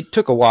 Yeah, it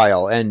took a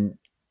while. And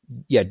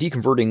yeah,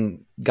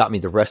 deconverting got me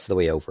the rest of the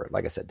way over it.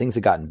 Like I said, things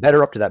had gotten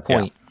better up to that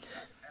point.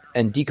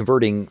 And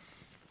deconverting,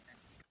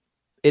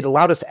 it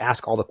allowed us to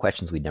ask all the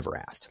questions we'd never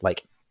asked.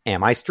 Like,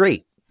 am I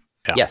straight?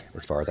 Yeah. Yes,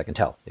 as far as I can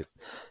tell.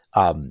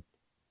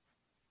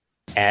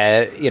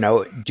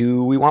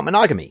 Do we want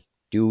monogamy?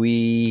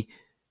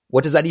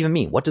 What does that even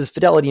mean? What does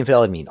fidelity and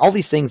infidelity mean? All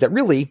these things that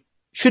really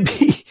should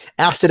be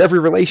asked at every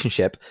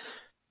relationship.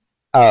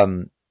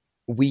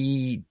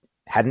 We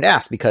hadn't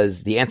asked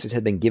because the answers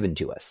had been given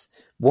to us.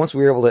 Once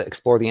we were able to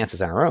explore the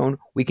answers on our own,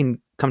 we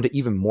can come to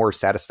even more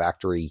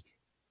satisfactory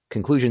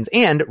conclusions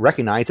and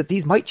recognize that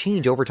these might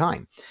change over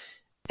time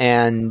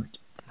and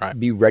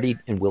be ready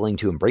and willing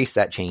to embrace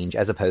that change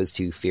as opposed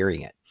to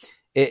fearing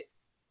it.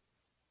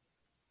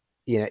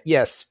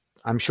 Yes,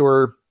 I'm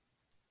sure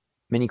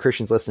many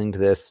Christians listening to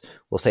this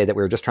will say that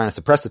we're just trying to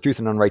suppress the truth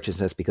and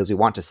unrighteousness because we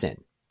want to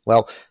sin.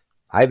 Well,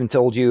 I haven't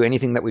told you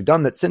anything that we've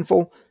done that's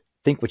sinful.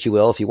 Think what you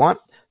will if you want.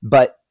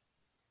 But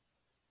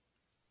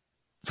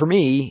for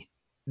me,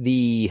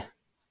 the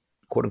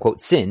quote-unquote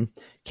sin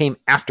came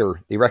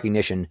after the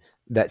recognition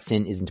that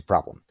sin isn't a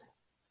problem.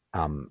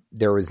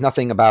 There was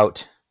nothing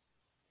about,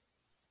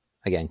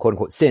 again,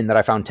 quote-unquote sin that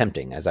I found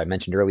tempting. As I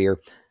mentioned earlier,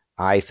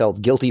 I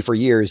felt guilty for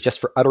years just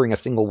for uttering a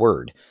single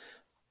word.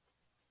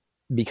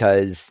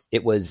 because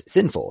it was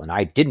sinful and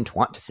I didn't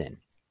want to sin.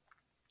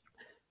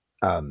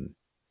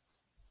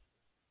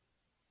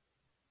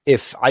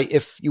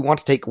 If you want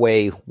to take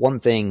away one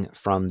thing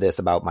from this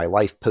about my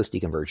life post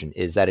deconversion,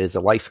 is that it is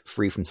a life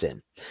free from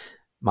sin.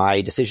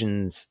 My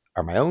decisions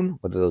are my own,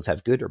 whether those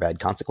have good or bad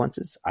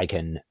consequences. I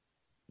can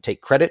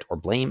take credit or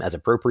blame as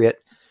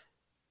appropriate.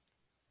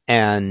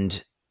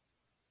 And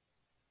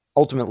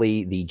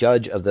ultimately, the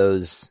judge of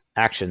those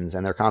actions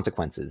and their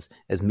consequences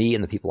is me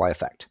and the people I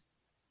affect.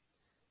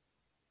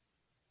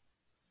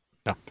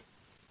 Yeah.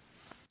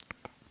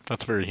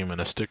 That's very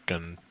humanistic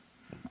and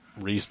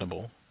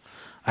reasonable.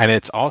 And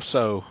it's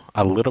also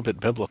a little bit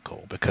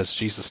biblical, because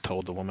Jesus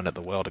told the woman at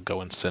the well to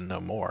go and sin no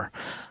more.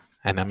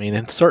 And I mean,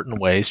 in certain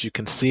ways, you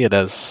can see it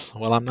as,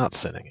 well, I'm not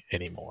sinning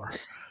anymore,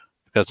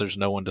 because there's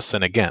no one to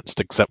sin against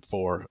except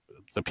for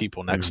the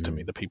people next to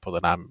me, the people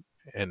that I'm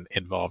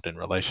involved in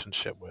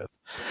relationship with.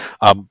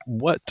 I'm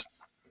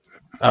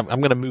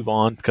going to move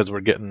on because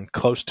we're getting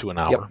close to an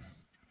hour.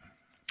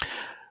 Yep.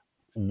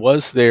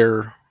 Was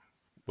there,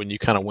 when you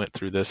kind of went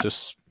through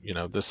this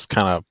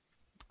kind of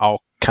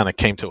all kind of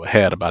came to a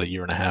head about 1.5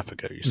 years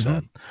ago, you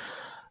said,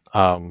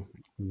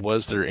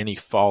 was there any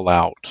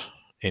fallout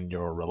in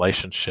your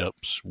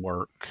relationships,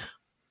 work,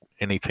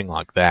 anything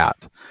like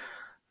that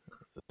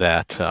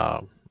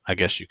I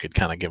guess you could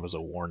kind of give as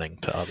a warning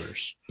to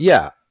others?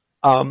 Yeah.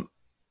 I'm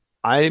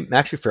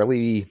actually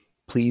fairly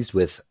pleased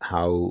with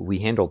how we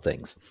handled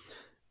things.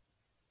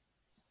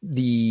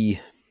 The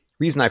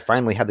reason I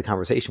finally had the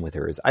conversation with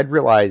her is I'd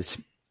realized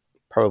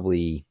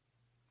probably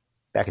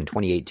back in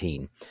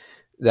 2018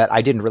 that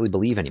I didn't really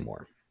believe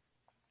anymore.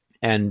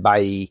 And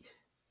by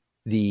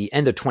the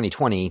end of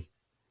 2020,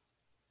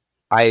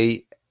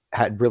 I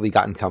had really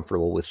gotten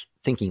comfortable with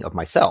thinking of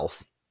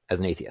myself as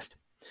an atheist.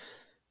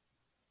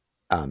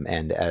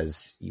 And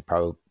as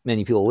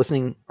many people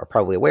listening are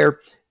probably aware,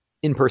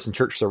 in-person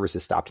church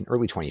services stopped in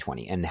early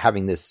 2020, and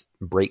having this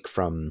break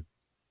from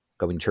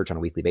going to church on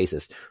a weekly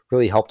basis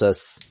really helped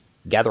us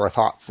gather our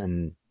thoughts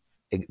and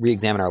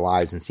re-examine our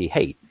lives and see,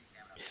 hey,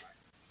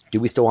 do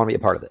we still want to be a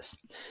part of this?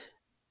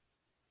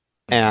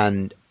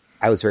 And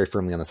I was very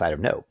firmly on the side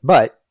of no.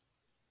 But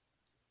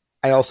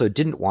I also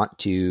didn't want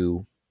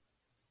to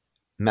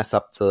mess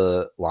up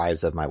the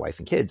lives of my wife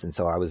and kids. And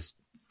so I was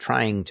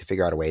trying to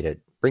figure out a way to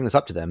bring this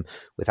up to them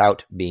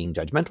without being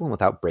judgmental and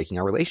without breaking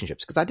our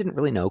relationships, because I didn't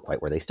really know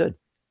quite where they stood.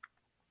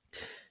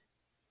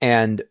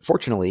 And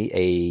fortunately,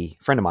 a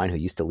friend of mine who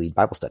used to lead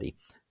Bible study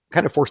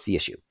kind of forced the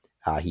issue.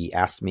 He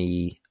asked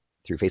me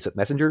through Facebook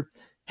Messenger,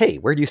 hey,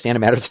 where do you stand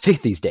in matters of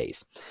faith these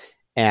days?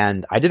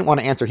 And I didn't want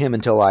to answer him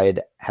until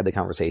I'd had the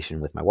conversation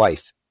with my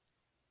wife.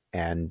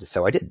 And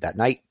so I did that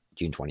night,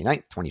 June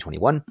 29th,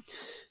 2021.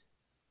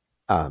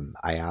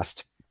 I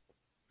asked,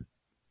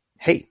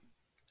 hey,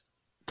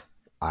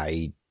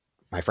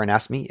 my friend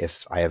asked me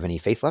if I have any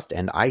faith left,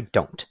 and I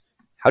don't.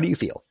 How do you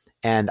feel?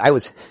 And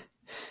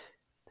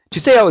to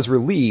say I was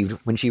relieved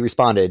when she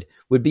responded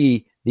would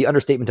be the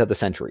understatement of the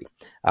century.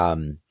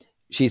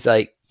 She's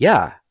like,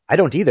 yeah, I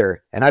don't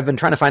either. And I've been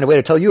trying to find a way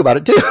to tell you about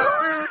it too.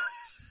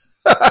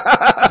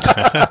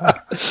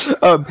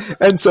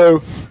 And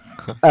so,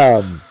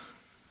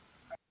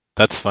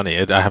 that's funny.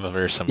 I have a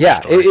very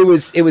similar story.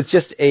 It was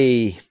just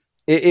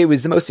it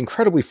was the most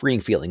incredibly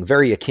freeing feeling,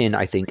 very akin,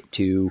 I think,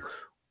 to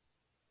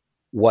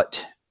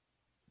what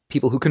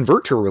people who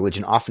convert to a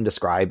religion often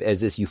describe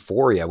as this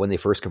euphoria when they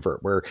first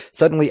convert, where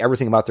suddenly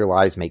everything about their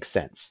lives makes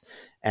sense.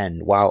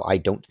 And while I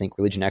don't think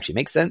religion actually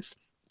makes sense,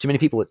 to many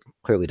people it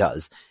clearly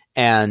does.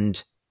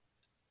 And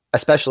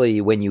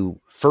especially when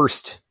you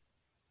first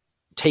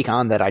take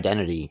on that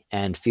identity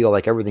and feel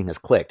like everything has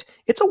clicked,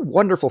 it's a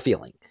wonderful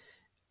feeling.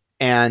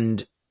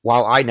 And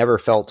while I never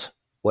felt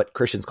what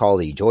Christians call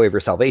the joy of your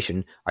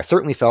salvation, I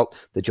certainly felt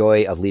the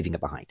joy of leaving it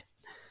behind.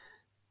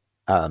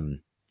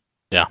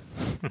 Yeah.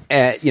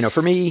 And,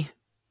 for me,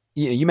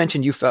 you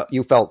mentioned you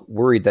felt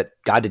worried that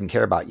God didn't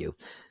care about you.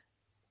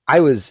 I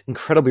was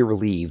incredibly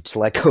relieved to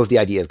let go of the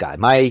idea of God.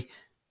 My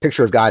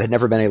picture of God had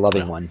never been a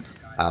loving one.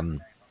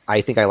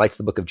 I think I liked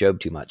the book of Job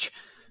too much,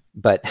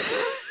 but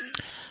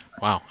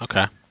wow.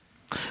 Okay.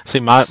 See,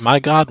 my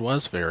God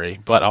was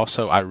but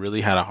also I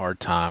really had a hard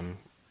time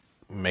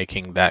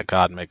making that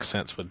God make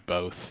sense with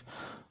both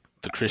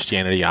the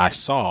Christianity I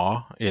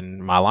saw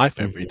in my life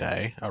every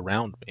day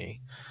around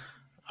me.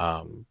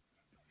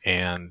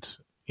 And,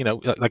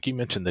 like you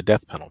mentioned, the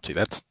death penalty,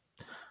 that's,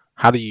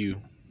 how do you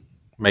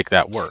make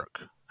that work?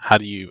 How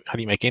do you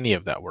make any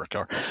of that work?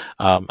 Or,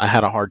 I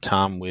had a hard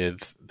time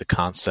with the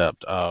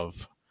concept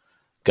of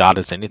God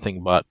is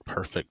anything but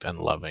perfect and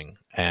loving.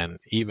 And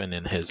even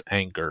in his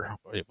anger,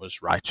 it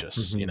was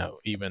righteous.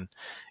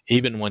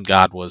 Even when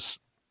God was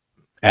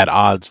at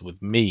odds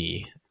with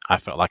me, I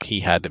felt like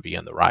he had to be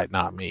in the right,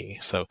 not me.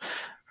 So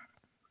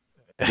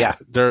yeah,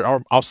 there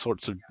are all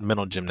sorts of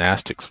mental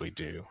gymnastics we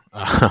do.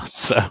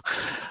 But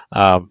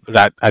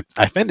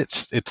I find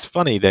it's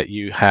funny that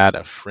you had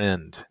a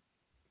friend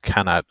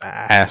kind of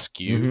ask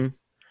you,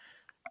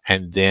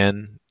 and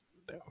then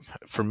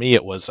for me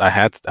it was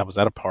I was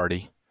at a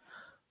party.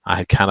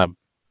 I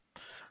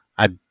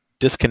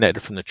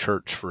disconnected from the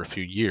church for a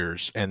few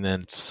years, and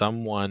then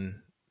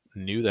someone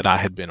knew that I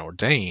had been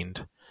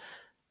ordained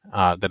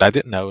that I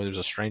didn't know. It was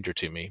a stranger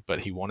to me, but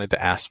he wanted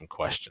to ask some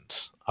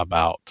questions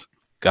about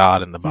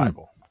God and the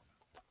Bible.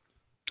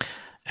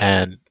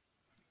 And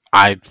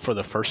for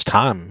the first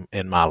time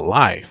in my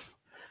life,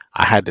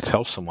 I had to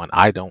tell someone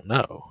I don't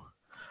know.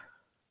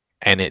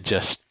 And it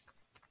just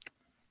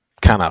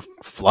kind of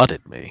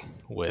flooded me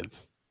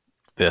with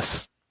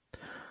this,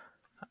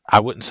 I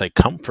wouldn't say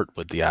comfort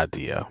with the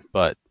idea,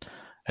 but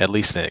at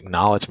least an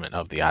acknowledgement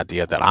of the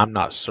idea that I'm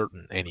not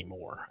certain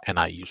anymore, and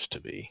I used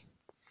to be.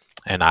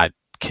 And I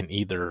can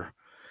either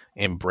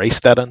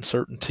embrace that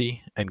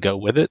uncertainty and go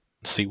with it,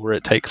 see where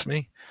it takes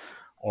me,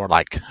 or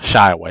like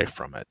shy away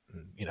from it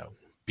and,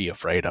 be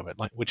afraid of it,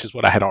 like, which is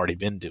what I had already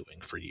been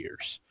doing for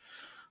years.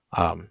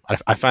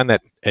 I find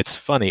that it's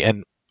funny.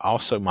 And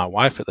also my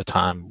wife at the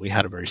time, we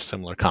had a very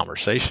similar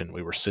conversation.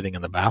 We were sitting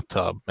in the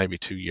bathtub, maybe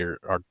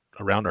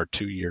around our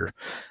 2-year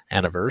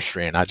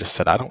anniversary. And I just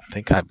said, I don't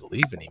think I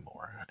believe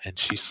anymore. And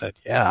she said,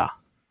 yeah,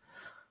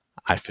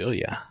 I feel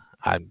you.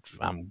 I'm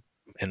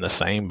in the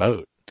same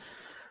boat.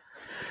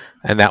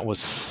 And it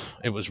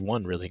was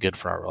one, really good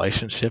for our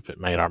relationship. It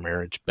made our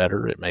marriage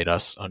better. It made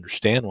us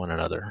understand one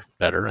another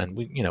better. And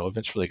we,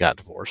 eventually got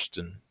divorced.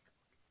 And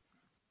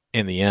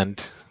in the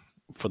end,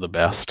 for the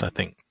best, I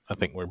think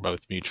we're both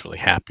mutually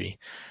happy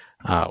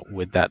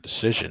with that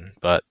decision.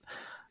 But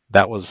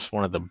that was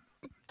one of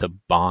the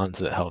bonds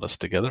that held us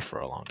together for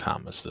a long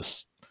time, is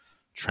this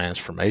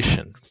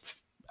transformation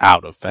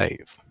out of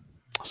faith.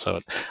 So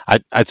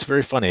it's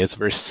very funny. It's a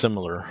very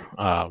similar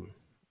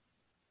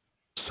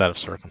set of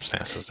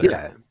circumstances there.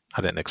 Yeah,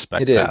 I didn't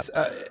expect it that.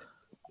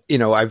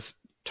 Is. I've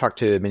talked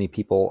to many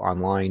people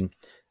online,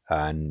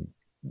 and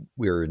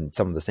we're in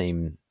some of the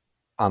same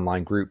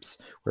online groups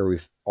where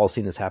we've all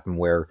seen this happen,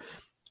 where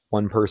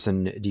one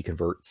person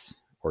deconverts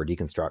or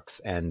deconstructs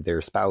and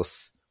their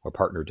spouse or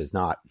partner does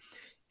not.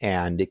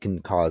 And it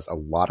can cause a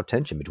lot of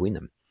tension between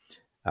them.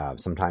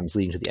 Sometimes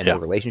leading to the end of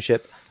the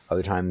relationship,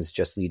 other times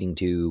just leading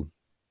to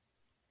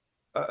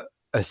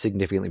a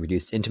significantly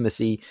reduced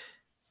intimacy,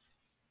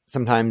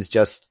 sometimes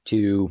just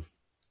to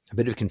a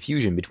bit of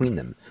confusion between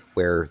them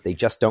where they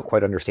just don't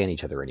quite understand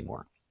each other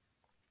anymore.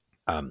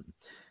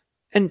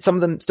 And some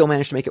of them still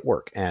manage to make it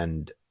work.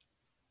 And,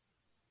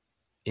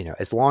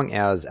 as long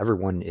as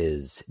everyone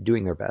is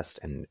doing their best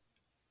and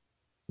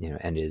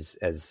is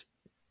as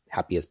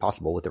happy as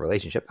possible with the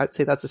relationship, I'd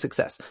say that's a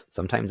success.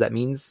 Sometimes that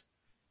means,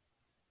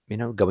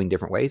 going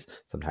different ways.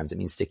 Sometimes it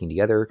means sticking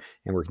together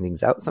and working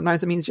things out.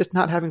 Sometimes it means just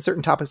not having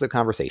certain topics of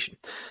conversation.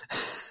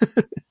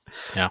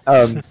 Yeah.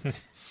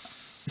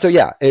 So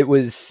yeah, it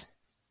was,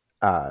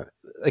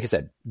 like I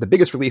said, the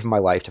biggest relief in my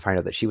life to find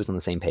out that she was on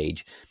the same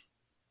page.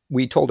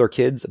 We told our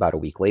kids about a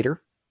week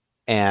later,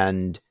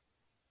 and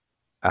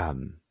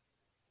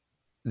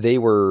they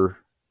were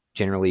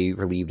generally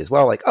relieved as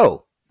well. Like,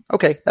 oh,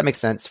 okay, that makes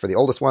sense for the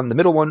oldest one. The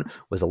middle one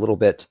was a little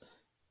bit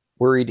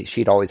worried.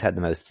 She'd always had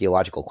the most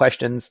theological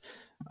questions.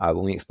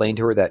 When we explained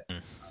to her that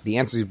the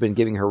answers we've been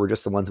giving her were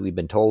just the ones we'd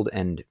been told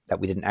and that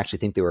we didn't actually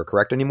think they were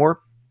correct anymore,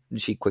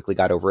 she quickly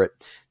got over it.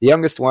 The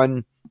youngest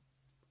one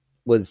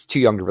was too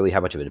young to really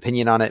have much of an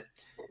opinion on it.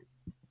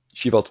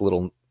 She felt a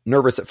little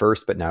nervous at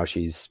first, but now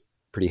she's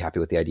pretty happy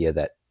with the idea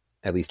that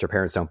at least her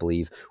parents don't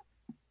believe.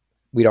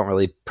 We don't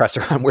really press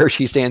her on where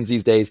she stands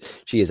these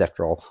days. She is,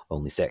 after all,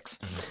 only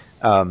 6.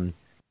 Right.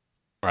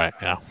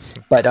 Yeah.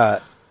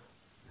 But,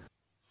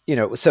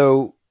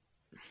 so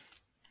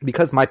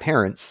because my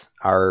parents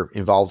are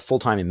involved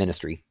full-time in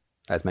ministry,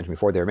 as mentioned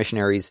before, they're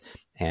missionaries.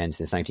 And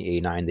since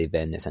 1989, they've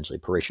been essentially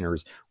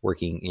parishioners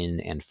working in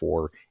and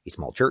for a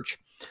small church.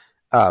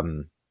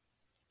 We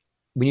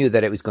knew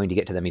that it was going to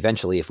get to them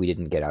eventually if we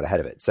didn't get out ahead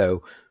of it.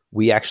 So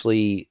we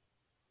actually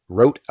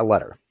wrote a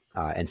letter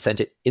and sent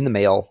it in the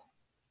mail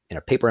in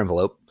a paper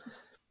envelope,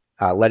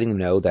 letting them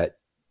know that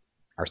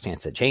our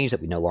stance had changed,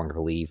 that we no longer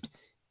believed,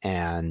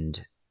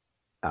 and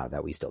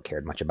that we still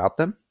cared much about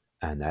them.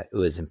 And that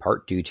was in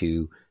part due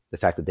to the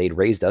fact that they'd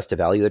raised us to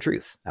value the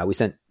truth. We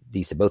sent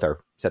these to both our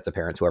sets of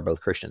parents, who are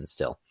both Christians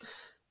still.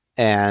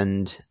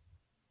 And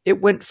it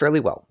went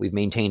fairly well. We've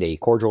maintained a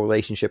cordial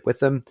relationship with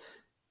them.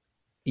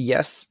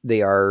 Yes,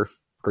 they are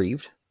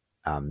grieved.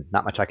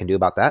 Not much I can do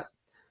about that.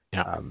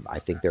 Yeah. I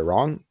think they're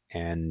wrong,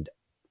 and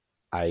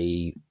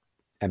I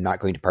am not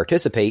going to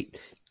participate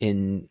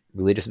in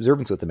religious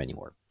observance with them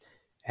anymore.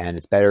 And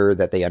it's better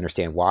that they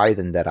understand why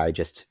than that I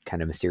just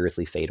kind of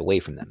mysteriously fade away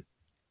from them.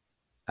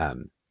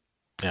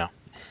 Yeah.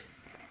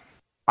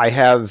 I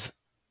have,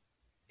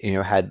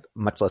 had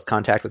much less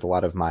contact with a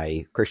lot of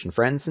my Christian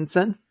friends since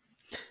then.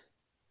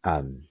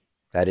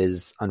 That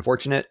is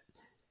unfortunate.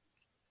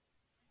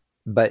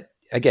 But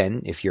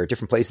again, if you're at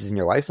different places in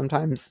your life,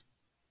 sometimes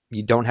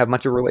you don't have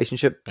much of a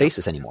relationship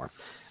basis anymore.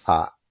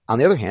 On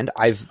the other hand,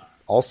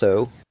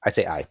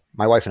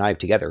 my wife and I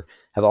together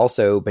have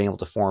also been able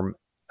to form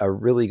a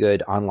really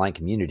good online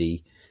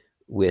community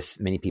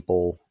with many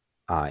people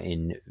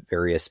in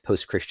various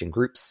post-Christian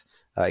groups.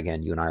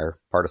 Again, you and I are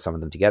part of some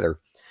of them together.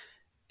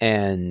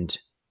 And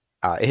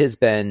it has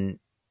been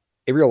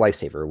a real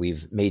lifesaver.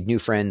 We've made new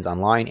friends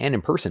online and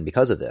in person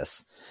because of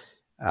this,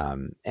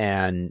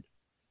 and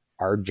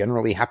are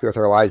generally happier with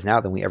our lives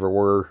now than we ever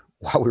were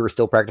while we were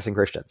still practicing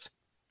Christians.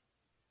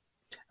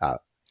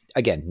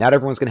 Again, not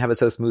everyone's going to have it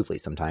so smoothly.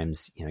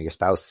 Sometimes, your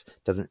spouse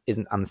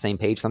isn't on the same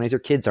page. Sometimes your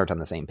kids aren't on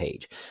the same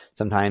page.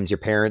 Sometimes your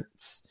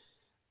parents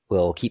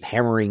will keep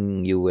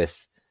hammering you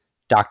with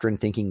doctrine,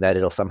 thinking that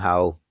it'll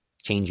somehow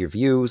change your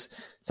views.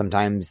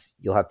 Sometimes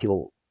you'll have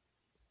people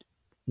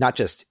not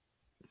just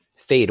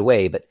fade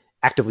away, but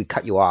actively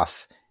cut you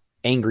off,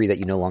 angry that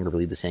you no longer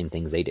believe the same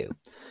things they do.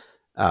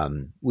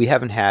 We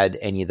haven't had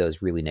any of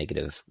those really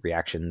negative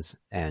reactions,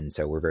 and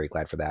so we're very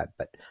glad for that.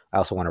 But I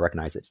also want to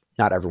recognize that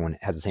not everyone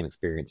has the same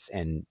experience,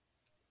 and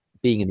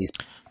being in these...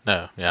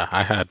 No, yeah,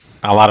 I had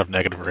a lot of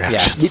negative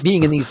reactions. Yeah,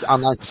 being in these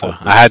online so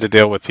I had to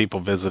deal with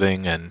people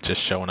visiting and just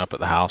showing up at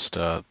the house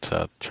to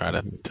try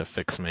to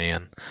fix me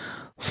and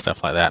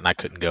stuff like that, and I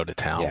couldn't go to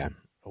town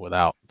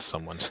without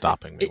someone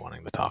stopping me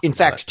wanting to talk. In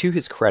fact, to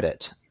his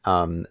credit,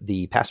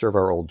 the pastor of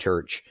our old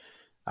church,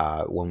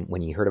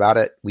 when he heard about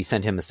it, we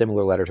sent him a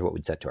similar letter to what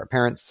we'd sent to our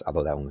parents,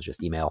 although that one was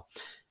just email.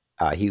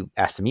 He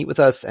asked to meet with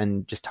us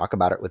and just talk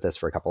about it with us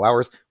for a couple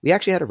hours. We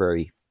actually had a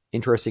very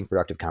interesting,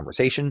 productive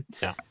conversation.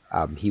 Yeah.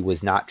 He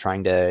was not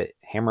trying to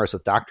hammer us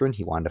with doctrine.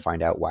 He wanted to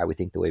find out why we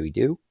think the way we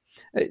do.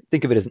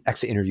 Think of it as an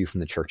exit interview from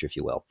the church, if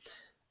you will.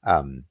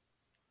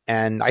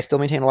 And I still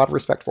maintain a lot of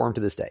respect for him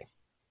to this day.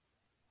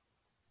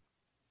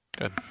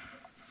 Good.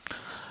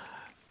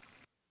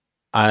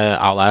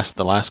 I'll ask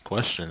the last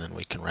question and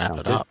we can wrap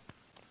it up.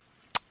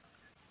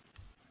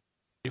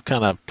 You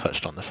kind of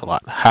touched on this a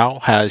lot. How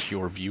has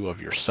your view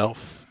of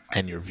yourself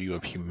and your view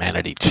of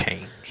humanity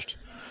changed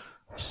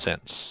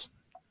since?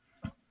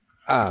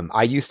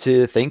 I used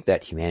to think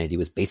that humanity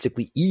was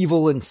basically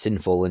evil and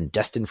sinful and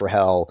destined for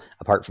hell,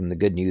 apart from the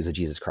good news of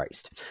Jesus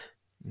Christ.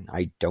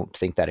 I don't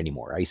think that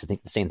anymore. I used to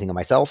think the same thing of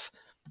myself.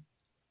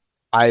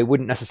 I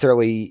wouldn't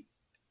necessarily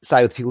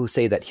side with people who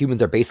say that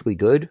humans are basically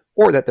good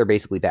or that they're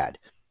basically bad.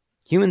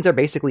 Humans are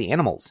basically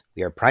animals.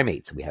 We are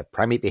primates. We have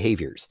primate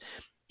behaviors.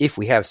 If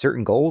we have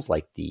certain goals,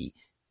 like the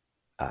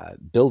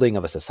building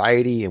of a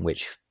society in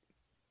which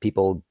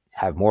people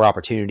have more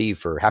opportunity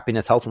for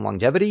happiness, health, and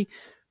longevity,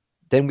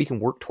 then we can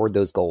work toward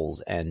those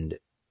goals and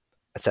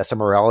assess our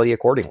morality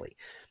accordingly.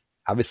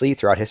 Obviously,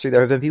 throughout history,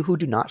 there have been people who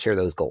do not share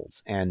those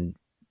goals, and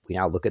we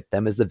now look at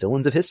them as the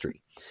villains of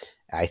history.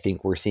 I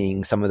think we're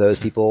seeing some of those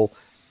people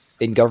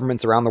in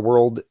governments around the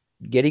world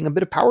getting a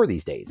bit of power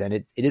these days, and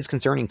it is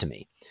concerning to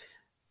me.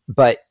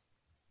 But,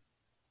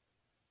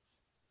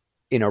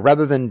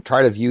 rather than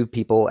try to view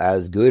people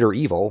as good or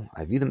evil,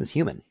 I view them as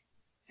human.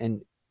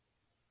 And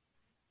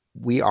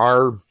we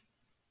are,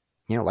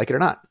 like it or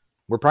not,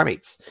 we're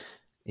primates.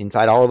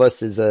 Inside all of us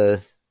there's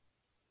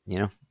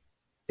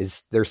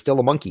still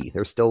a monkey,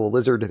 there's still a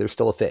lizard, there's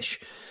still a fish.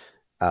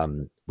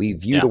 We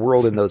view the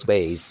world in those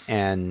ways,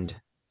 and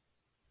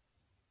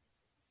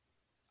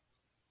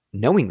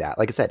knowing that,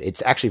 like I said,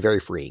 it's actually very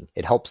freeing.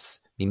 It helps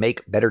me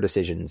make better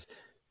decisions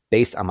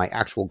based on my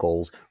actual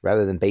goals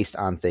rather than based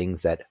on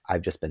things that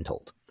I've just been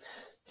told.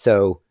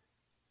 So,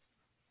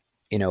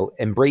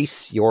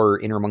 embrace your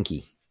inner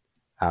monkey.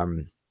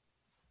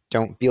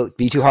 Don't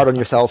be too hard on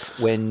yourself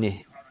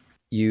when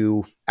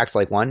you act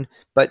like one,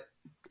 but,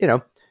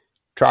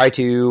 try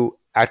to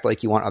act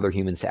like you want other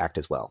humans to act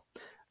as well.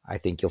 I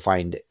think you'll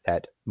find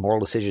that moral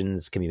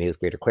decisions can be made with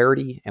greater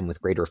clarity and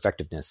with greater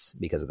effectiveness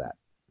because of that.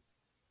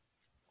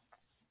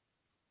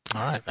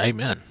 All right.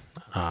 Amen.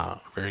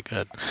 Very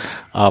good.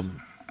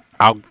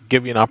 I'll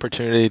give you an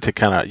opportunity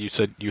to you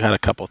said you had a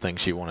couple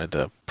things you wanted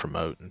to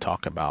promote and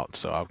talk about,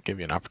 so I'll give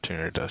you an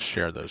opportunity to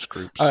share those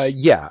groups.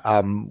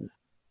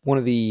 One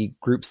of the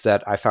groups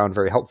that I found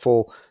very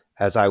helpful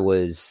as I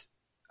was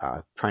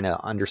trying to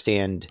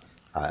understand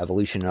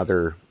evolution and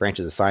other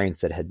branches of science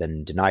that had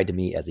been denied to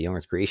me as a young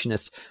earth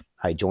creationist,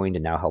 I joined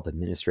and now help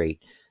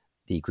administrate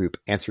the group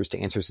Answers to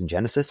Answers in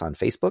Genesis on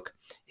Facebook.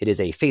 It is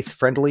a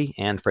faith-friendly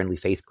and friendly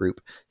faith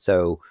group,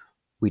 so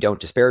we don't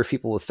disparage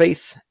people with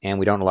faith, and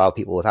we don't allow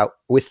people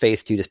with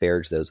faith to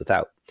disparage those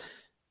without.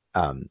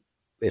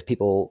 If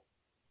people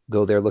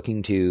go there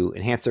looking to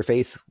enhance their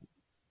faith,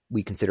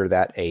 we consider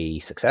that a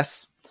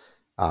success,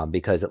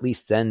 because at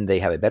least then they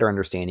have a better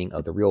understanding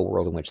of the real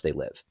world in which they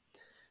live.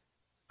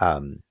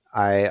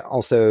 I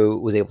also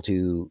was able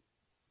to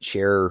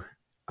share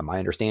my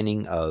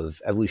understanding of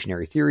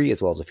evolutionary theory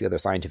as well as a few other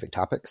scientific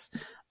topics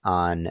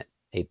on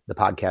the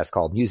podcast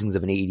called Musings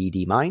of an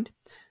ADD Mind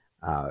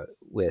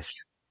with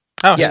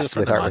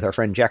our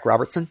friend Jack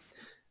Robertson.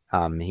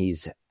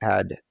 He's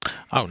had...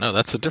 Oh, no,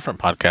 that's a different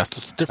podcast.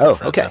 It's a different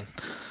friend. Okay. Then.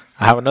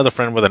 I have another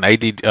friend with an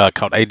AD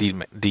called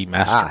ADD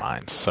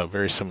Mastermind, so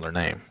very similar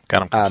name.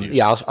 Got him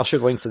confused. I'll share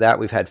the links to that.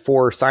 We've had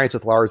 4 Science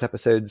with Lars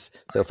episodes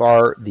so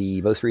far.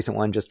 The most recent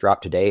one just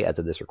dropped today as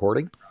of this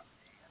recording.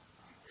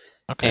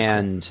 Okay.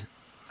 And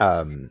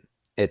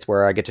it's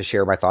where I get to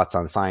share my thoughts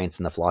on science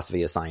and the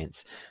philosophy of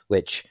science,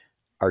 which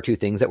are 2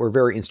 things that were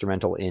very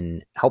instrumental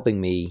in helping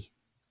me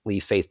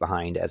leave faith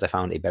behind as I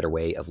found a better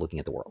way of looking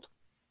at the world.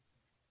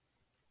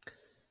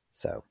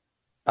 So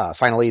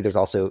Finally, there's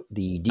also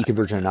the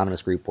Deconversion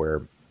Anonymous group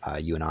where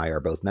you and I are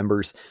both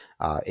members.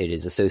 It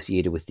is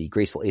associated with the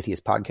Graceful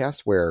Atheist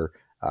podcast, where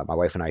my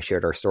wife and I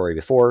shared our story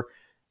before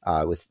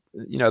with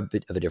a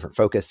bit of a different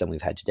focus than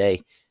we've had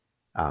today.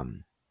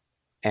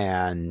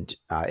 And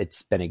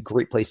it's been a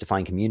great place to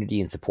find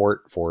community and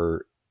support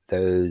for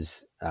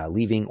those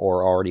leaving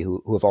or already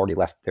who have already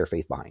left their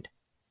faith behind.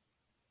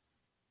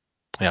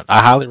 Yeah,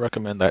 I highly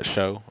recommend that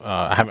show.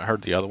 I haven't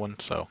heard the other one,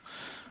 so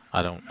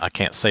I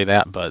can't say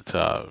that, but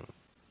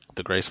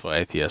the Graceful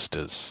Atheist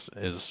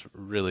is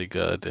really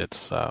good.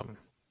 It's a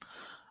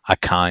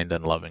kind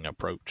and loving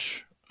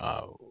approach,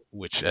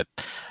 which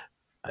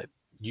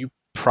you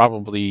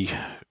probably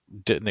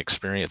didn't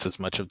experience as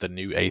much of the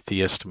new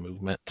atheist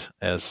movement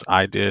as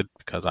I did,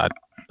 because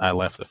I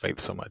left the faith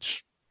so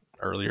much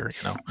earlier.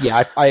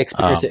 Yeah, I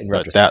experienced it in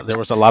retrospect. There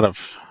was a lot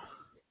of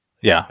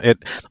there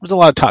was a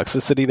lot of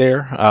toxicity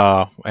there,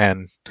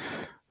 and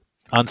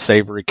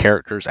unsavory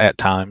characters at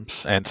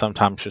times, and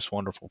sometimes just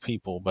wonderful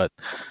people. But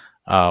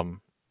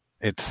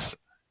it's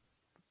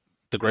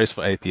the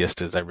Graceful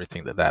Atheist is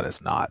everything that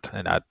is not,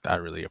 and I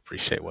really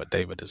appreciate what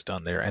David has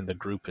done there, and the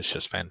group is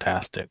just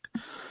fantastic.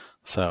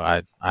 So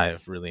I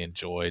have really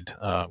enjoyed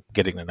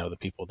getting to know the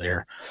people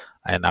there,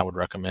 and I would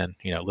recommend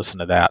listen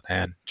to that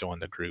and join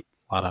the group.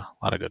 A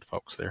lot of good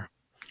folks there.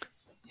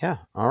 Yeah.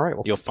 All right.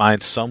 Well, you'll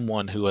find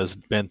someone who has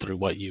been through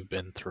what you've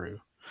been through.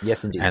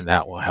 Yes, indeed. And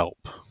that will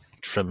help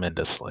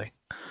tremendously.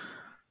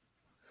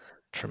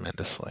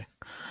 Tremendously.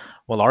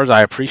 Well, Lars,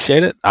 I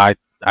appreciate it. I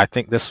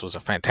think this was a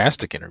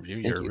fantastic interview.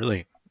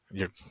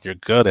 You're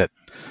good at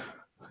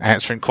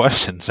answering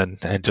questions and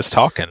just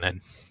talking,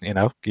 and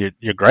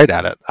you're great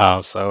at it.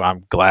 So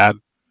I'm glad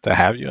to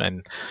have you.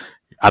 And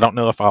I don't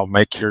know if I'll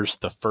make yours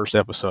the first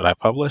episode I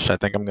publish. I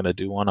think I'm going to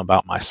do one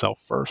about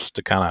myself first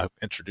to kind of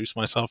introduce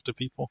myself to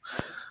people.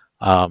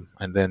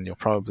 And then you'll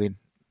probably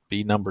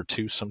be number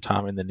 2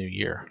 sometime in the new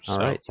year. All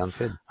right. Sounds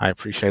good. I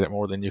appreciate it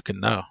more than you can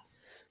know.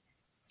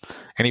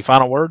 Any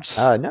final words?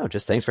 No,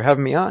 just thanks for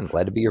having me on.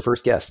 Glad to be your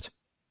first guest.